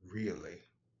 really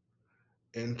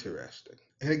interesting.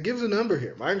 And it gives a number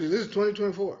here. Mind you, this is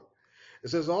 2024. It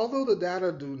says, although the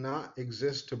data do not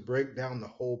exist to break down the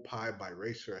whole pie by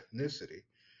race or ethnicity,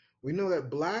 we know that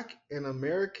Black and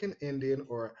American Indian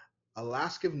or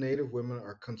Alaska Native women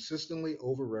are consistently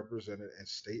overrepresented in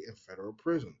state and federal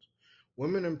prisons.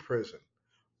 Women in prison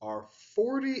are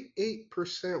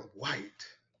 48% white.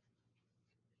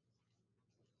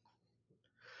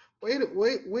 Wait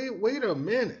a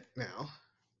minute now.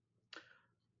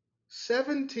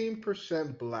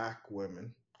 17% Black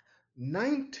women,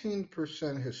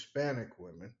 19% Hispanic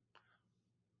women.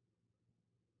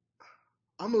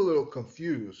 I'm a little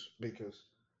confused because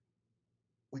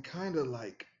we kind of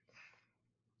like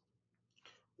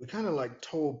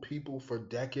told people for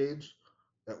decades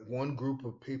that one group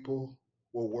of people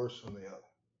were worse than the other.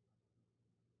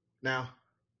 Now,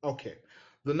 okay,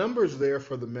 the numbers there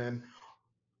for the men.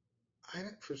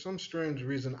 For some strange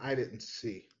reason, I didn't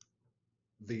see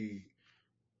the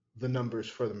numbers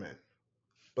for the men,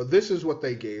 but this is what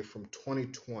they gave from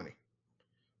 2020,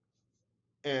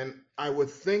 and I would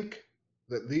think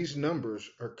that these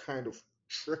numbers are kind of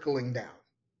trickling down.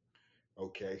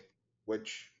 Okay,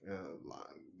 which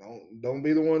don't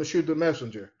be the one to shoot the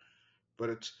messenger, but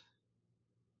it's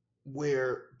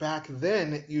where back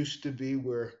then it used to be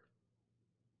where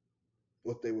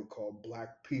what they would call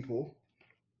Black people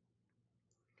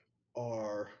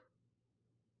are,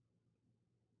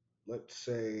 let's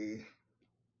say,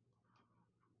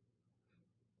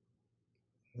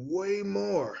 way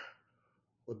more,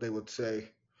 what they would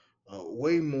say,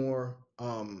 way more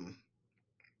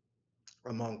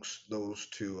amongst those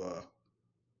to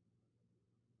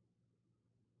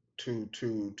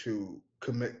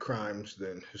commit crimes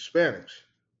than Hispanics.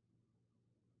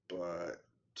 But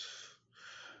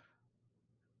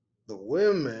the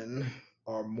women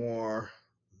are more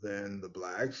than the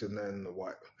Blacks and then the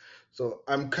white. So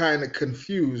I'm kind of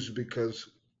confused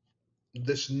because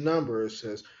this number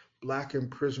says Black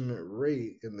imprisonment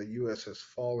rate in the U.S. has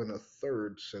fallen a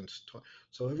third since.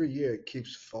 So every year it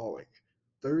keeps falling,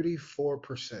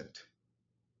 34%,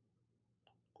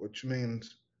 which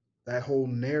means that whole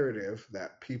narrative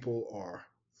that people are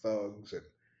thugs and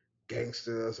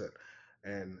gangsters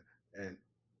and and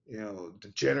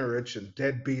degenerates and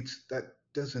deadbeats, that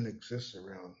doesn't exist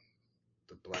around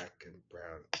the Black and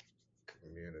brown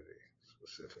community,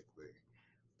 specifically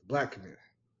the Black community.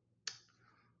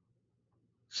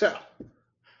 So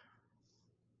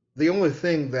the only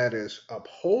thing that is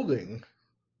upholding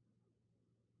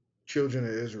children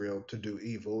of Israel to do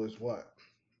evil is what?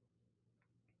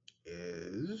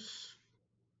 Is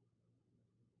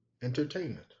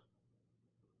entertainment.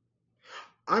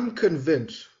 I'm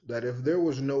convinced that if there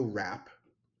was no rap,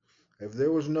 if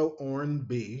there was no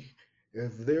R&B,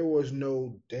 if there was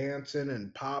no dancing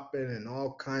and popping and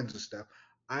all kinds of stuff,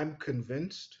 I'm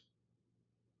convinced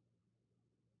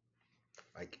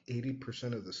like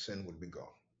 80% of the sin would be gone.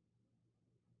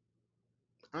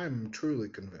 I'm truly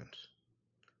convinced.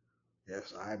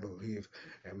 Yes, I believe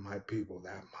in my people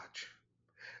that much.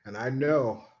 And I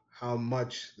know how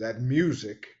much that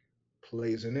music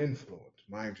plays an influence.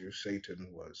 Mind you, Satan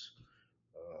was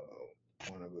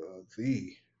one of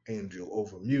the angel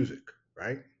over music,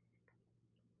 right?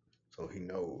 So he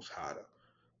knows how to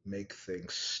make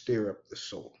things stir up the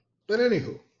soul. But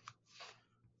anywho,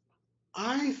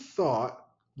 I thought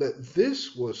that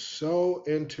this was so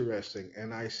interesting,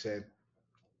 and I said,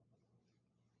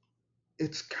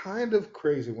 it's kind of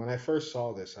crazy. When I first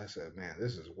saw this, I said, man,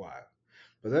 this is wild.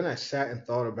 But then I sat and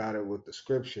thought about it with the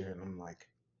scripture, and I'm like,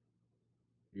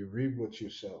 you reap what you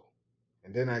sow.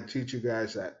 And then I teach you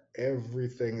guys that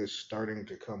everything is starting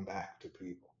to come back to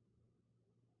people.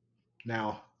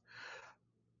 Now,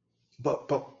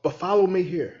 but follow me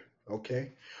here,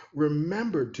 okay?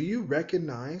 Remember, do you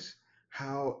recognize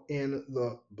how in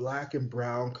the Black and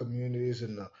brown communities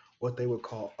in the what they would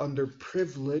call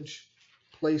underprivileged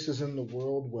places in the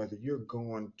world, whether you're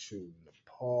going to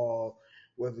Nepal,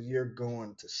 whether you're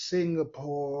going to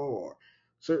Singapore or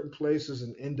certain places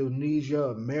in Indonesia,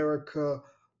 America,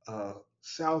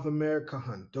 South America,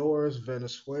 Honduras,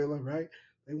 Venezuela, right?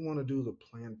 They want to do the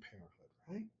Planned Parenthood,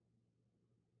 right?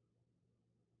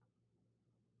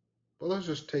 But let's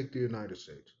just take the United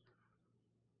States.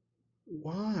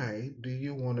 Why do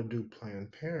you want to do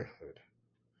Planned Parenthood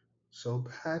so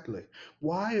badly?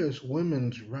 Why is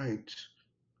women's rights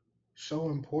so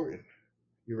important?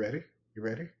 You ready? You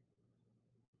ready?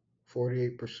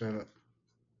 48% of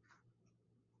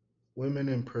women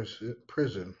in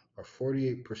prison are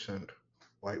 48%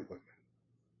 white women,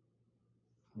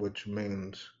 which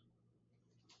means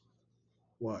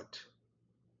what?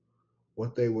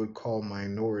 what they would call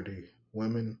minority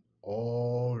women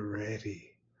already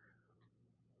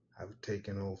have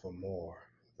taken over more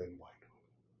than white women.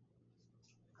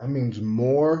 That means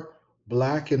more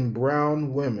black and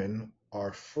brown women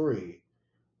are free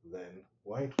than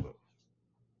white women,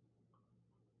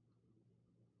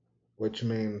 which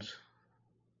means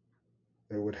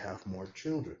they would have more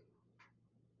children,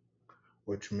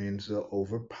 which means they'll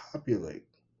overpopulate.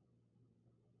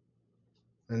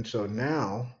 And so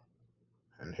now,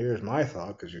 and here's my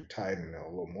thought, because you're tied in a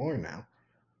little more now,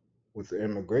 with the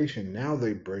immigration, now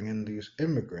they bring in these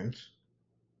immigrants,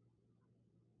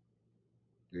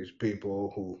 these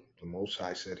people who the Most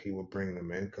High said he would bring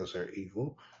them in because they're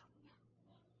evil,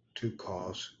 to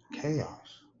cause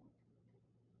chaos.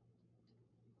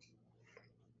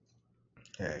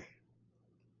 Hey,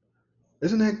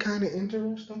 isn't that kind of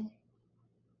interesting?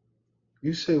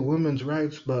 You say women's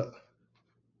rights, but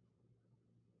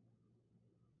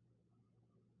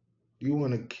you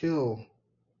want to kill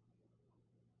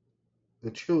the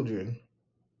children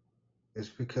is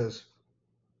because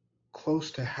close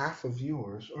to half of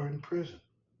yours are in prison.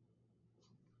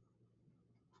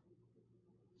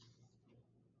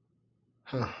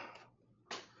 Huh.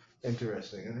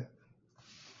 Interesting, isn't it?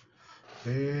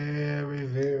 Very,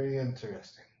 very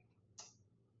interesting.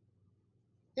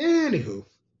 Anywho,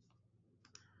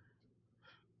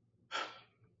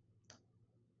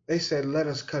 they said, let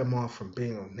us cut them off from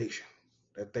being a nation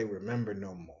that they remember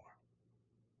no more.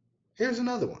 Here's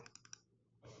another one.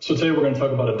 So today we're going to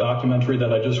talk about a documentary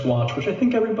that I just watched, which I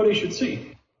think everybody should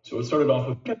see. So it started off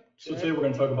with. So today we're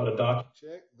going to talk about a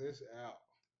Check this out.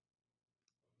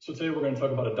 So today we're going to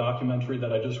talk about a documentary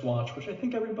that I just watched, which I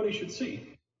think everybody should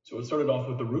see. So it started off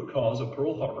with the root cause of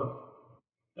Pearl Harbor.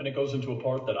 Then it goes into a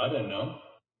part that I didn't know.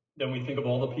 Then we think of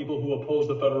all the people who oppose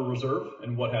the Federal Reserve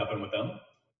and what happened with them.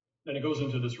 Then it goes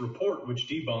into this report which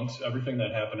debunks everything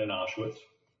that happened in Auschwitz.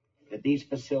 That these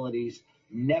facilities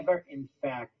never, in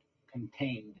fact,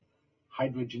 contained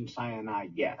hydrogen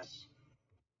cyanide gas.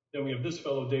 Then we have this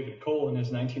fellow, David Cole, in his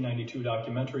 1992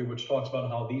 documentary, which talks about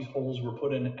how these holes were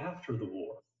put in after the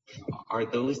war. Are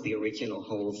those the original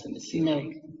holes in the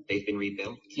ceiling? No. They've been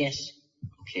rebuilt? Yes.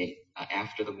 Okay,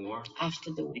 after the war?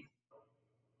 After the war.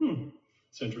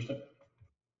 It's interesting.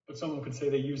 But someone could say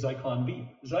they use Zyklon B.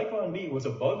 Zyklon B was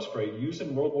a bug spray used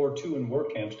in World War II in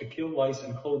work camps to kill lice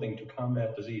in clothing to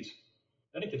combat disease.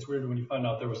 Then it gets weird when you find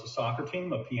out there was a soccer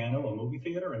team, a piano, a movie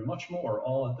theater, and much more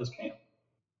all at this camp.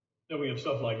 Then we have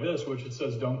stuff like this, which it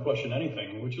says don't question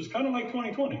anything, which is kind of like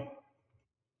 2020.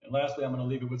 And lastly, I'm going to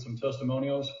leave it with some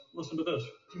testimonials. Listen to this.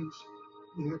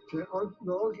 We were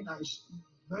organized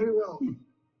very well.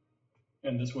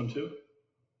 And this one too.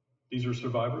 These are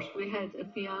survivors. We had a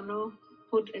piano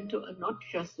put into not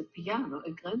just a piano,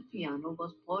 a grand piano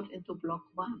was brought into block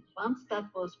 1. Once that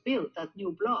was built, that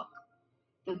new block,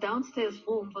 the downstairs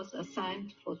room was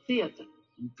assigned for theater.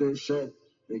 They said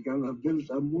they're going to build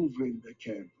a movie in the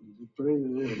camp.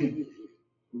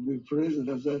 The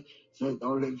president said,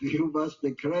 only you must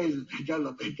be crazy. They're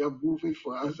going to make a movie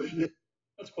for us.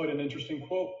 That's quite an interesting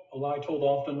quote. A lie told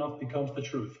often enough becomes the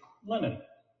truth. Lenin.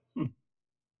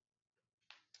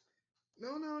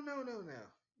 No.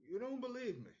 You don't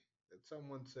believe me that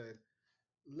someone said,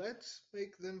 let's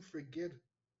make them forget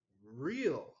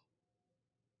real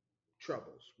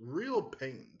troubles, real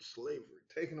pain, slavery,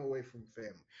 taken away from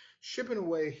family, shipping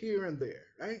away here and there,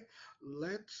 right?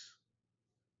 Let's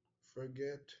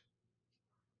forget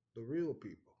the real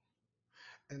people.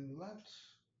 And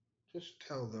let's just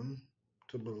tell them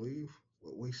to believe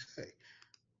what we say.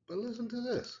 But listen to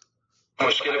this.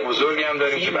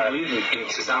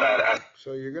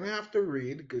 So you're going to have to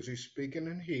read because he's speaking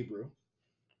in Hebrew.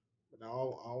 But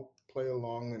I'll play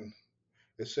along, and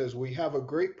it says, we have a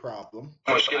great problem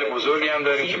by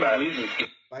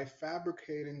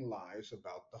fabricating lies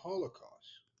about the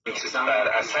Holocaust.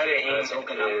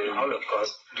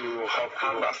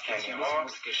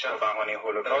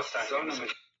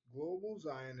 Global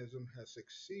Zionism has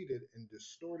succeeded in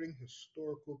distorting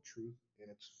historical truth in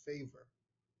its favor.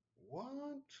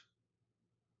 What?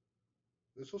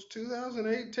 This was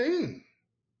 2018.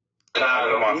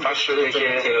 موفق شده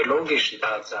که تئولوژیش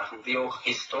در زخمی و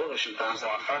هیستوریش در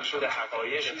موفق شده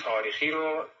حقایق تاریخی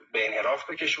رو به انحراف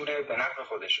بکشونه به نفع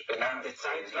خودش به نفع در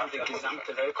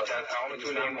تمام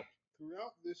طول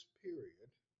Throughout this period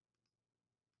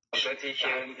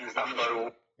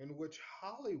in which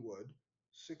Hollywood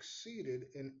succeeded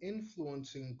in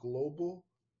influencing global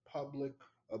public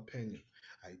opinion.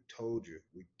 I told you,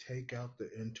 we take out the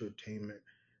entertainment.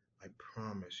 I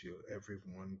promise you,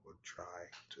 everyone will try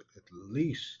to at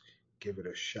least give it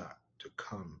a shot to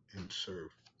come and serve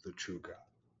the true God.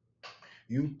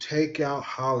 You take out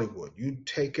Hollywood, you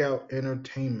take out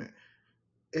entertainment,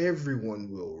 everyone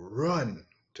will run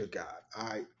to God.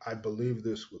 I believe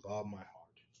this with all my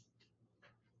heart.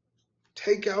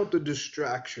 Take out the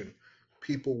distraction,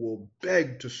 people will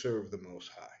beg to serve the Most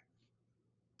High.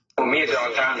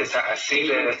 میدان تحت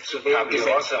تأثیر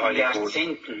تبلیغات هالیوود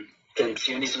den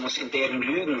Zionismus in deren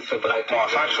Lügen verbreitet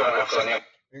wird.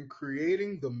 And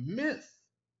creating the myth.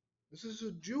 This is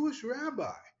a Jewish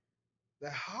rabbi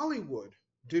that Hollywood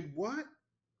did what?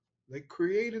 They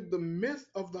created the myth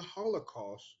of the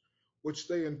Holocaust, which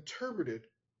they interpreted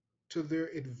to their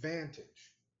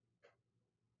advantage.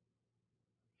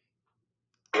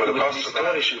 هولوکاست رو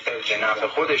به نفع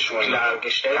خودشون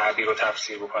تعبیر و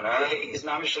تفسیر بکنن.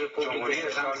 جمهوری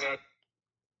اسلامی.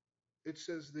 It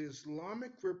says the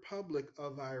Islamic Republic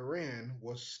of Iran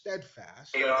was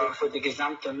steadfast für die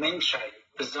gesamte Menschheit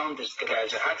besonders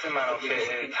جهت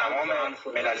منافع تمام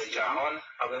ملل جهان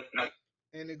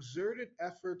and exerted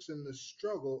efforts in the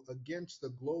struggle against the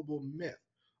global myth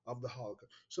of the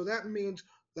Holocaust. So that means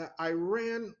that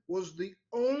Iran was the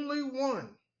only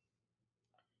one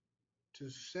to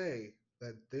say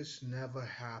that this never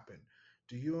happened.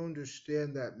 Do you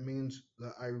understand that means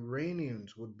the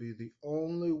Iranians would be the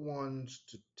only ones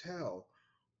to tell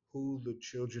who the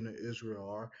children of Israel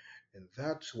are? And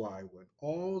that's why when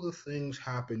all the things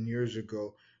happened years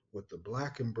ago with the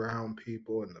black and brown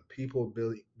people and the people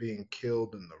being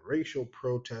killed and the racial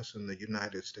protests in the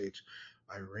United States,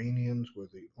 Iranians were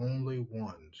the only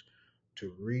ones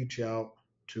to reach out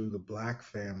to the black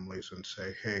families and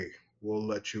say, hey, we'll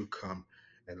let you come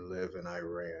and live in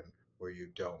Iran where you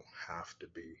don't have to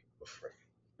be afraid.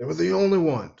 They were the only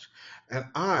ones. And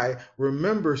I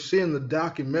remember seeing the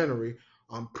documentary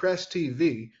on Press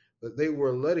TV that they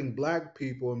were letting black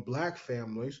people and black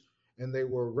families, and they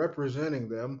were representing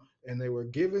them, and they were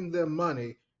giving them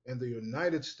money in the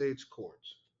United States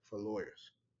courts for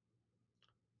lawyers.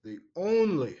 The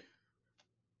only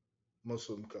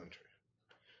Muslim country.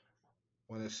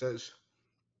 When it says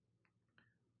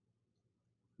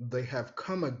they have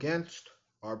come against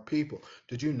our people.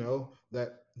 Did you know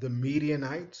that the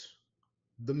Medianites,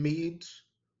 the Medes,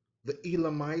 the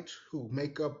Elamites, who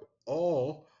make up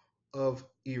all of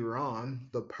Iran,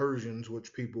 the Persians,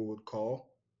 which people would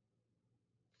call,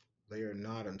 they are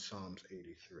not in Psalms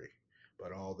 83,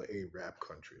 but all the Arab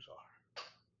countries are.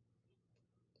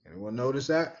 Anyone notice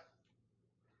that?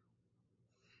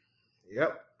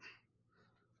 Yep.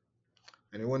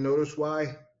 Anyone notice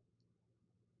why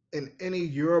in any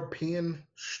European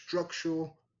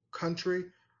structural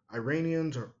country,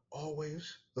 Iranians are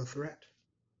always the threat?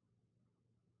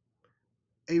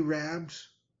 Arabs,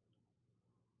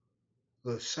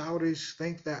 the Saudis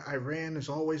think that Iran is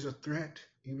always a threat,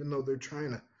 even though they're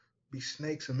trying to be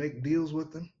snakes and make deals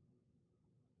with them.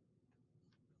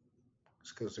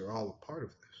 It's because they're all a part of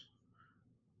this,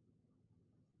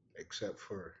 except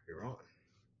for Iran.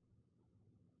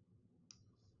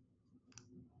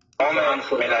 تمام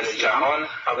ملل جهان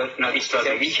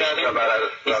ایستادگی کرد و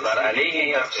بر علیه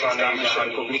این افسانه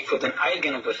جهانی Republik für den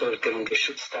eigenen Bevölkerung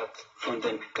geschützt hat von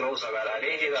den großen و بر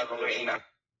علیه در واقع این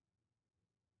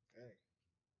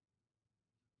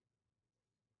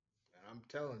I'm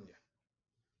telling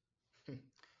you,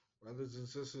 brothers and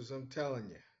sisters, I'm telling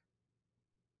you,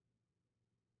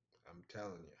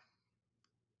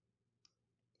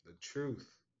 the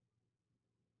truth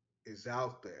is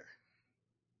out there.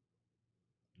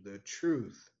 The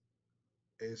truth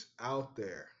is out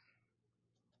there.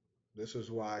 This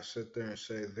is why I sit there and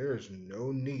say there is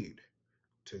no need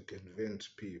to convince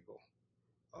people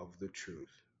of the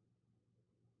truth.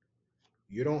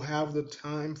 You don't have the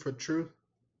time for truth.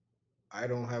 I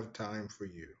don't have time for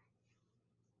you.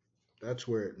 That's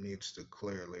where it needs to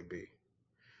clearly be.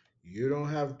 You don't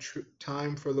have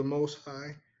time for the Most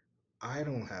High. I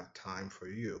don't have time for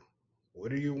you.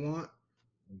 What do you want?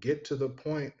 Get to the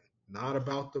point, not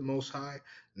about the Most High,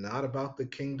 not about the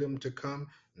kingdom to come,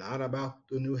 not about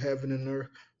the new heaven and earth,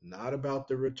 not about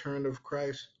the return of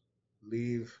Christ.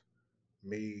 Leave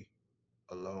me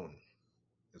alone.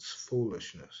 It's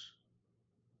foolishness.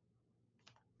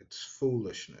 It's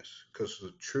foolishness because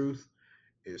the truth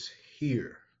is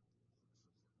here.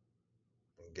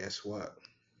 And guess what?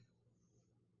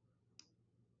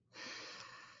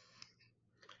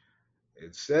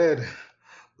 It said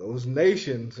those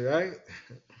nations, right?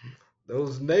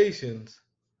 Those nations,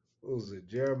 what was it,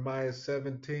 Jeremiah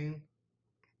 17?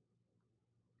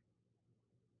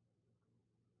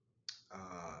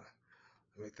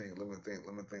 Let me think.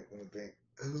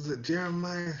 Was it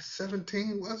Jeremiah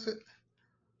 17, was it?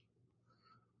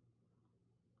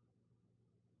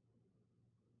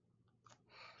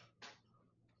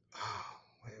 Oh,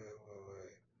 wait.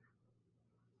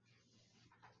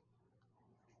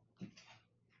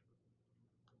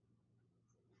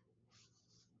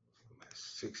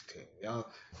 16.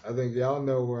 Y'all, I think y'all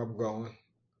know where I'm going.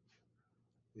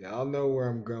 Y'all know where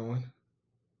I'm going.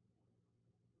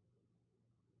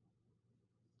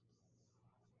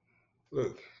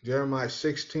 Look, Jeremiah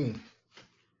 16.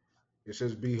 It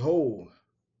says, Behold,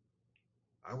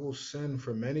 I will send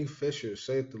for many fishers,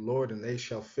 saith the Lord, and they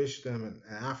shall fish them, and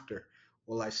after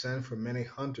will I send for many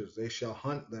hunters. They shall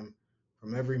hunt them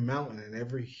from every mountain and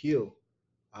every hill,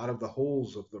 out of the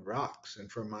holes of the rocks. And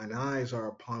for mine eyes are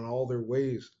upon all their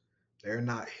ways. They are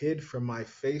not hid from my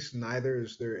face, neither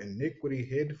is their iniquity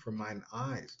hid from mine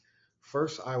eyes.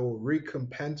 First I will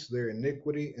recompense their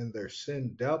iniquity and their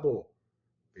sin double,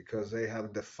 because they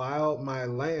have defiled my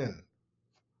land.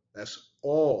 That's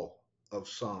all of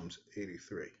Psalms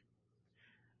 83.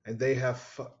 And they have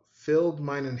filled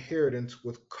mine inheritance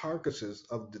with carcasses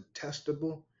of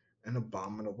detestable and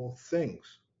abominable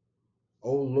things.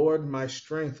 O Lord, my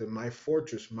strength and my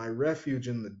fortress, my refuge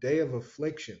in the day of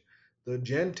affliction. The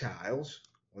Gentiles,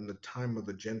 when the time of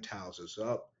the Gentiles is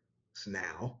up, it's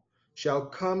now, shall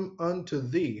come unto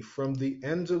thee from the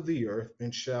ends of the earth,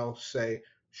 and shall say,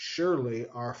 Surely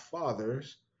our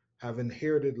fathers have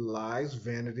inherited lies,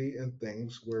 vanity, and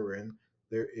things wherein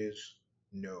there is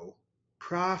no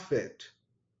profit.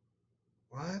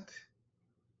 What?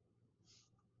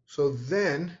 So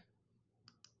then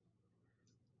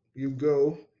you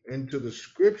go into the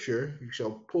scripture, you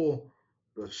shall pull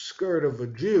the skirt of a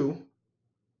Jew.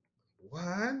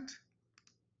 What?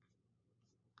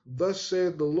 Thus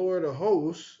saith the Lord of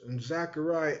hosts in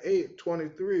Zechariah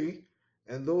 8:23,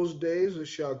 and those days it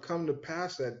shall come to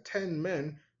pass that 10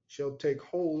 men shall take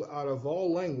hold out of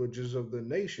all languages of the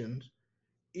nations,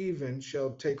 even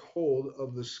shall take hold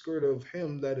of the skirt of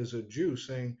him that is a Jew,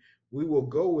 saying, We will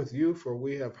go with you, for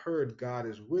we have heard God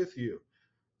is with you.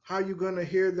 How are you going to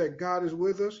hear that God is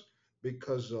with us?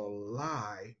 Because a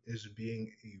lie is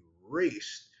being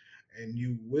erased, and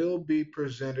you will be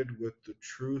presented with the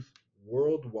truth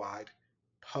worldwide,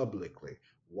 publicly.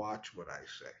 Watch what I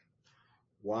say.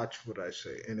 Watch what I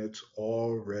say. And it's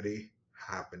already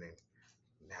happening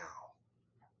now.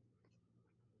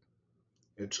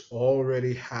 It's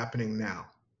already happening now.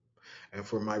 And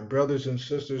for my brothers and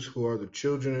sisters who are the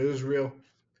children of Israel,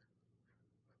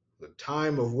 the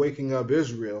time of waking up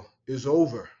Israel is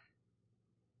over.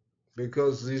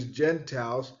 Because these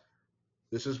Gentiles,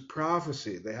 this is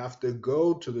prophecy. They have to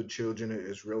go to the children of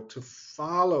Israel to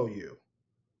follow you.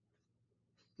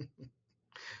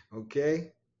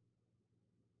 Okay?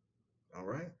 All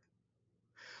right?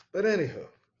 But anyhow,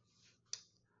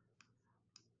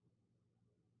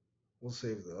 we'll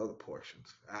save the other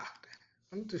portions after.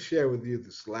 I want to share with you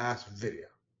this last video.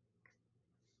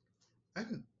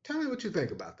 And tell me what you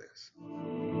think about this.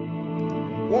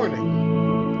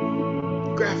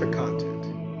 Warning, graphic content.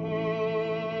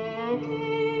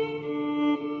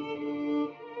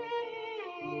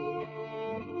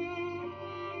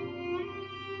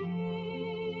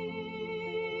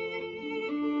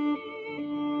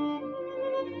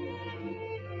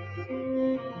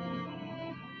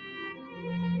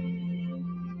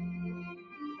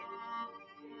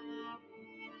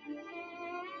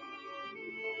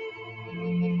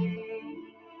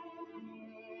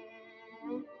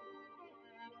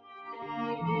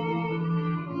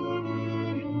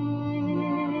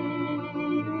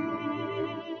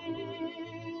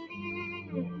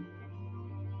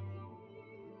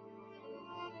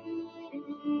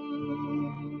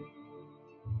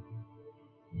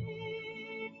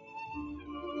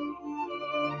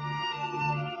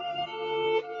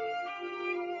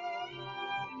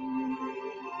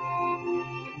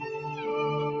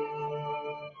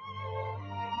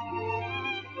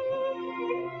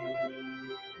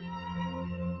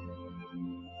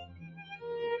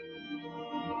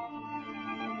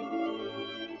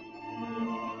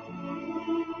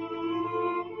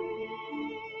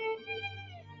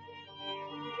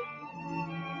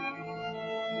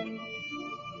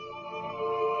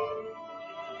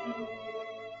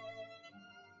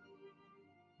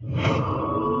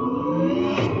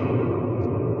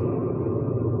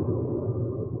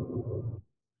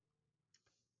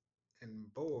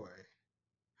 And boy,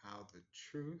 how the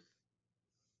truth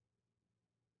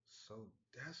so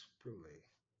desperately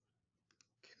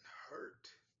can hurt.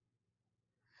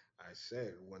 I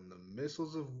said, when the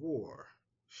missiles of war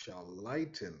shall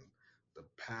lighten the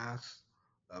path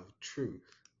of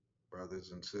truth,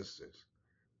 brothers and sisters,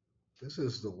 this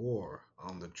is the war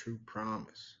on the true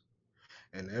promise.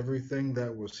 And everything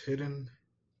that was hidden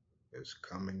is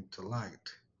coming to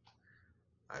light.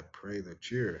 I pray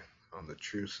that you're on the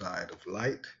true side of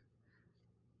light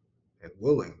and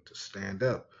willing to stand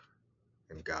up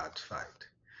in God's fight.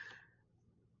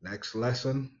 Next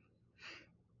lesson,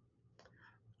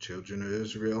 children of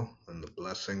Israel and the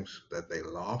blessings that they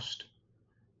lost,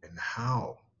 and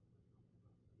how,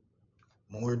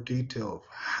 more detail of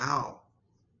how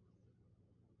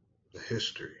the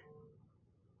history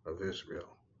of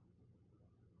Israel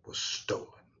was stolen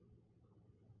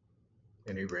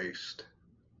and erased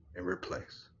and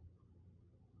replaced.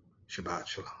 Shabbat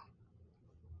Shalom.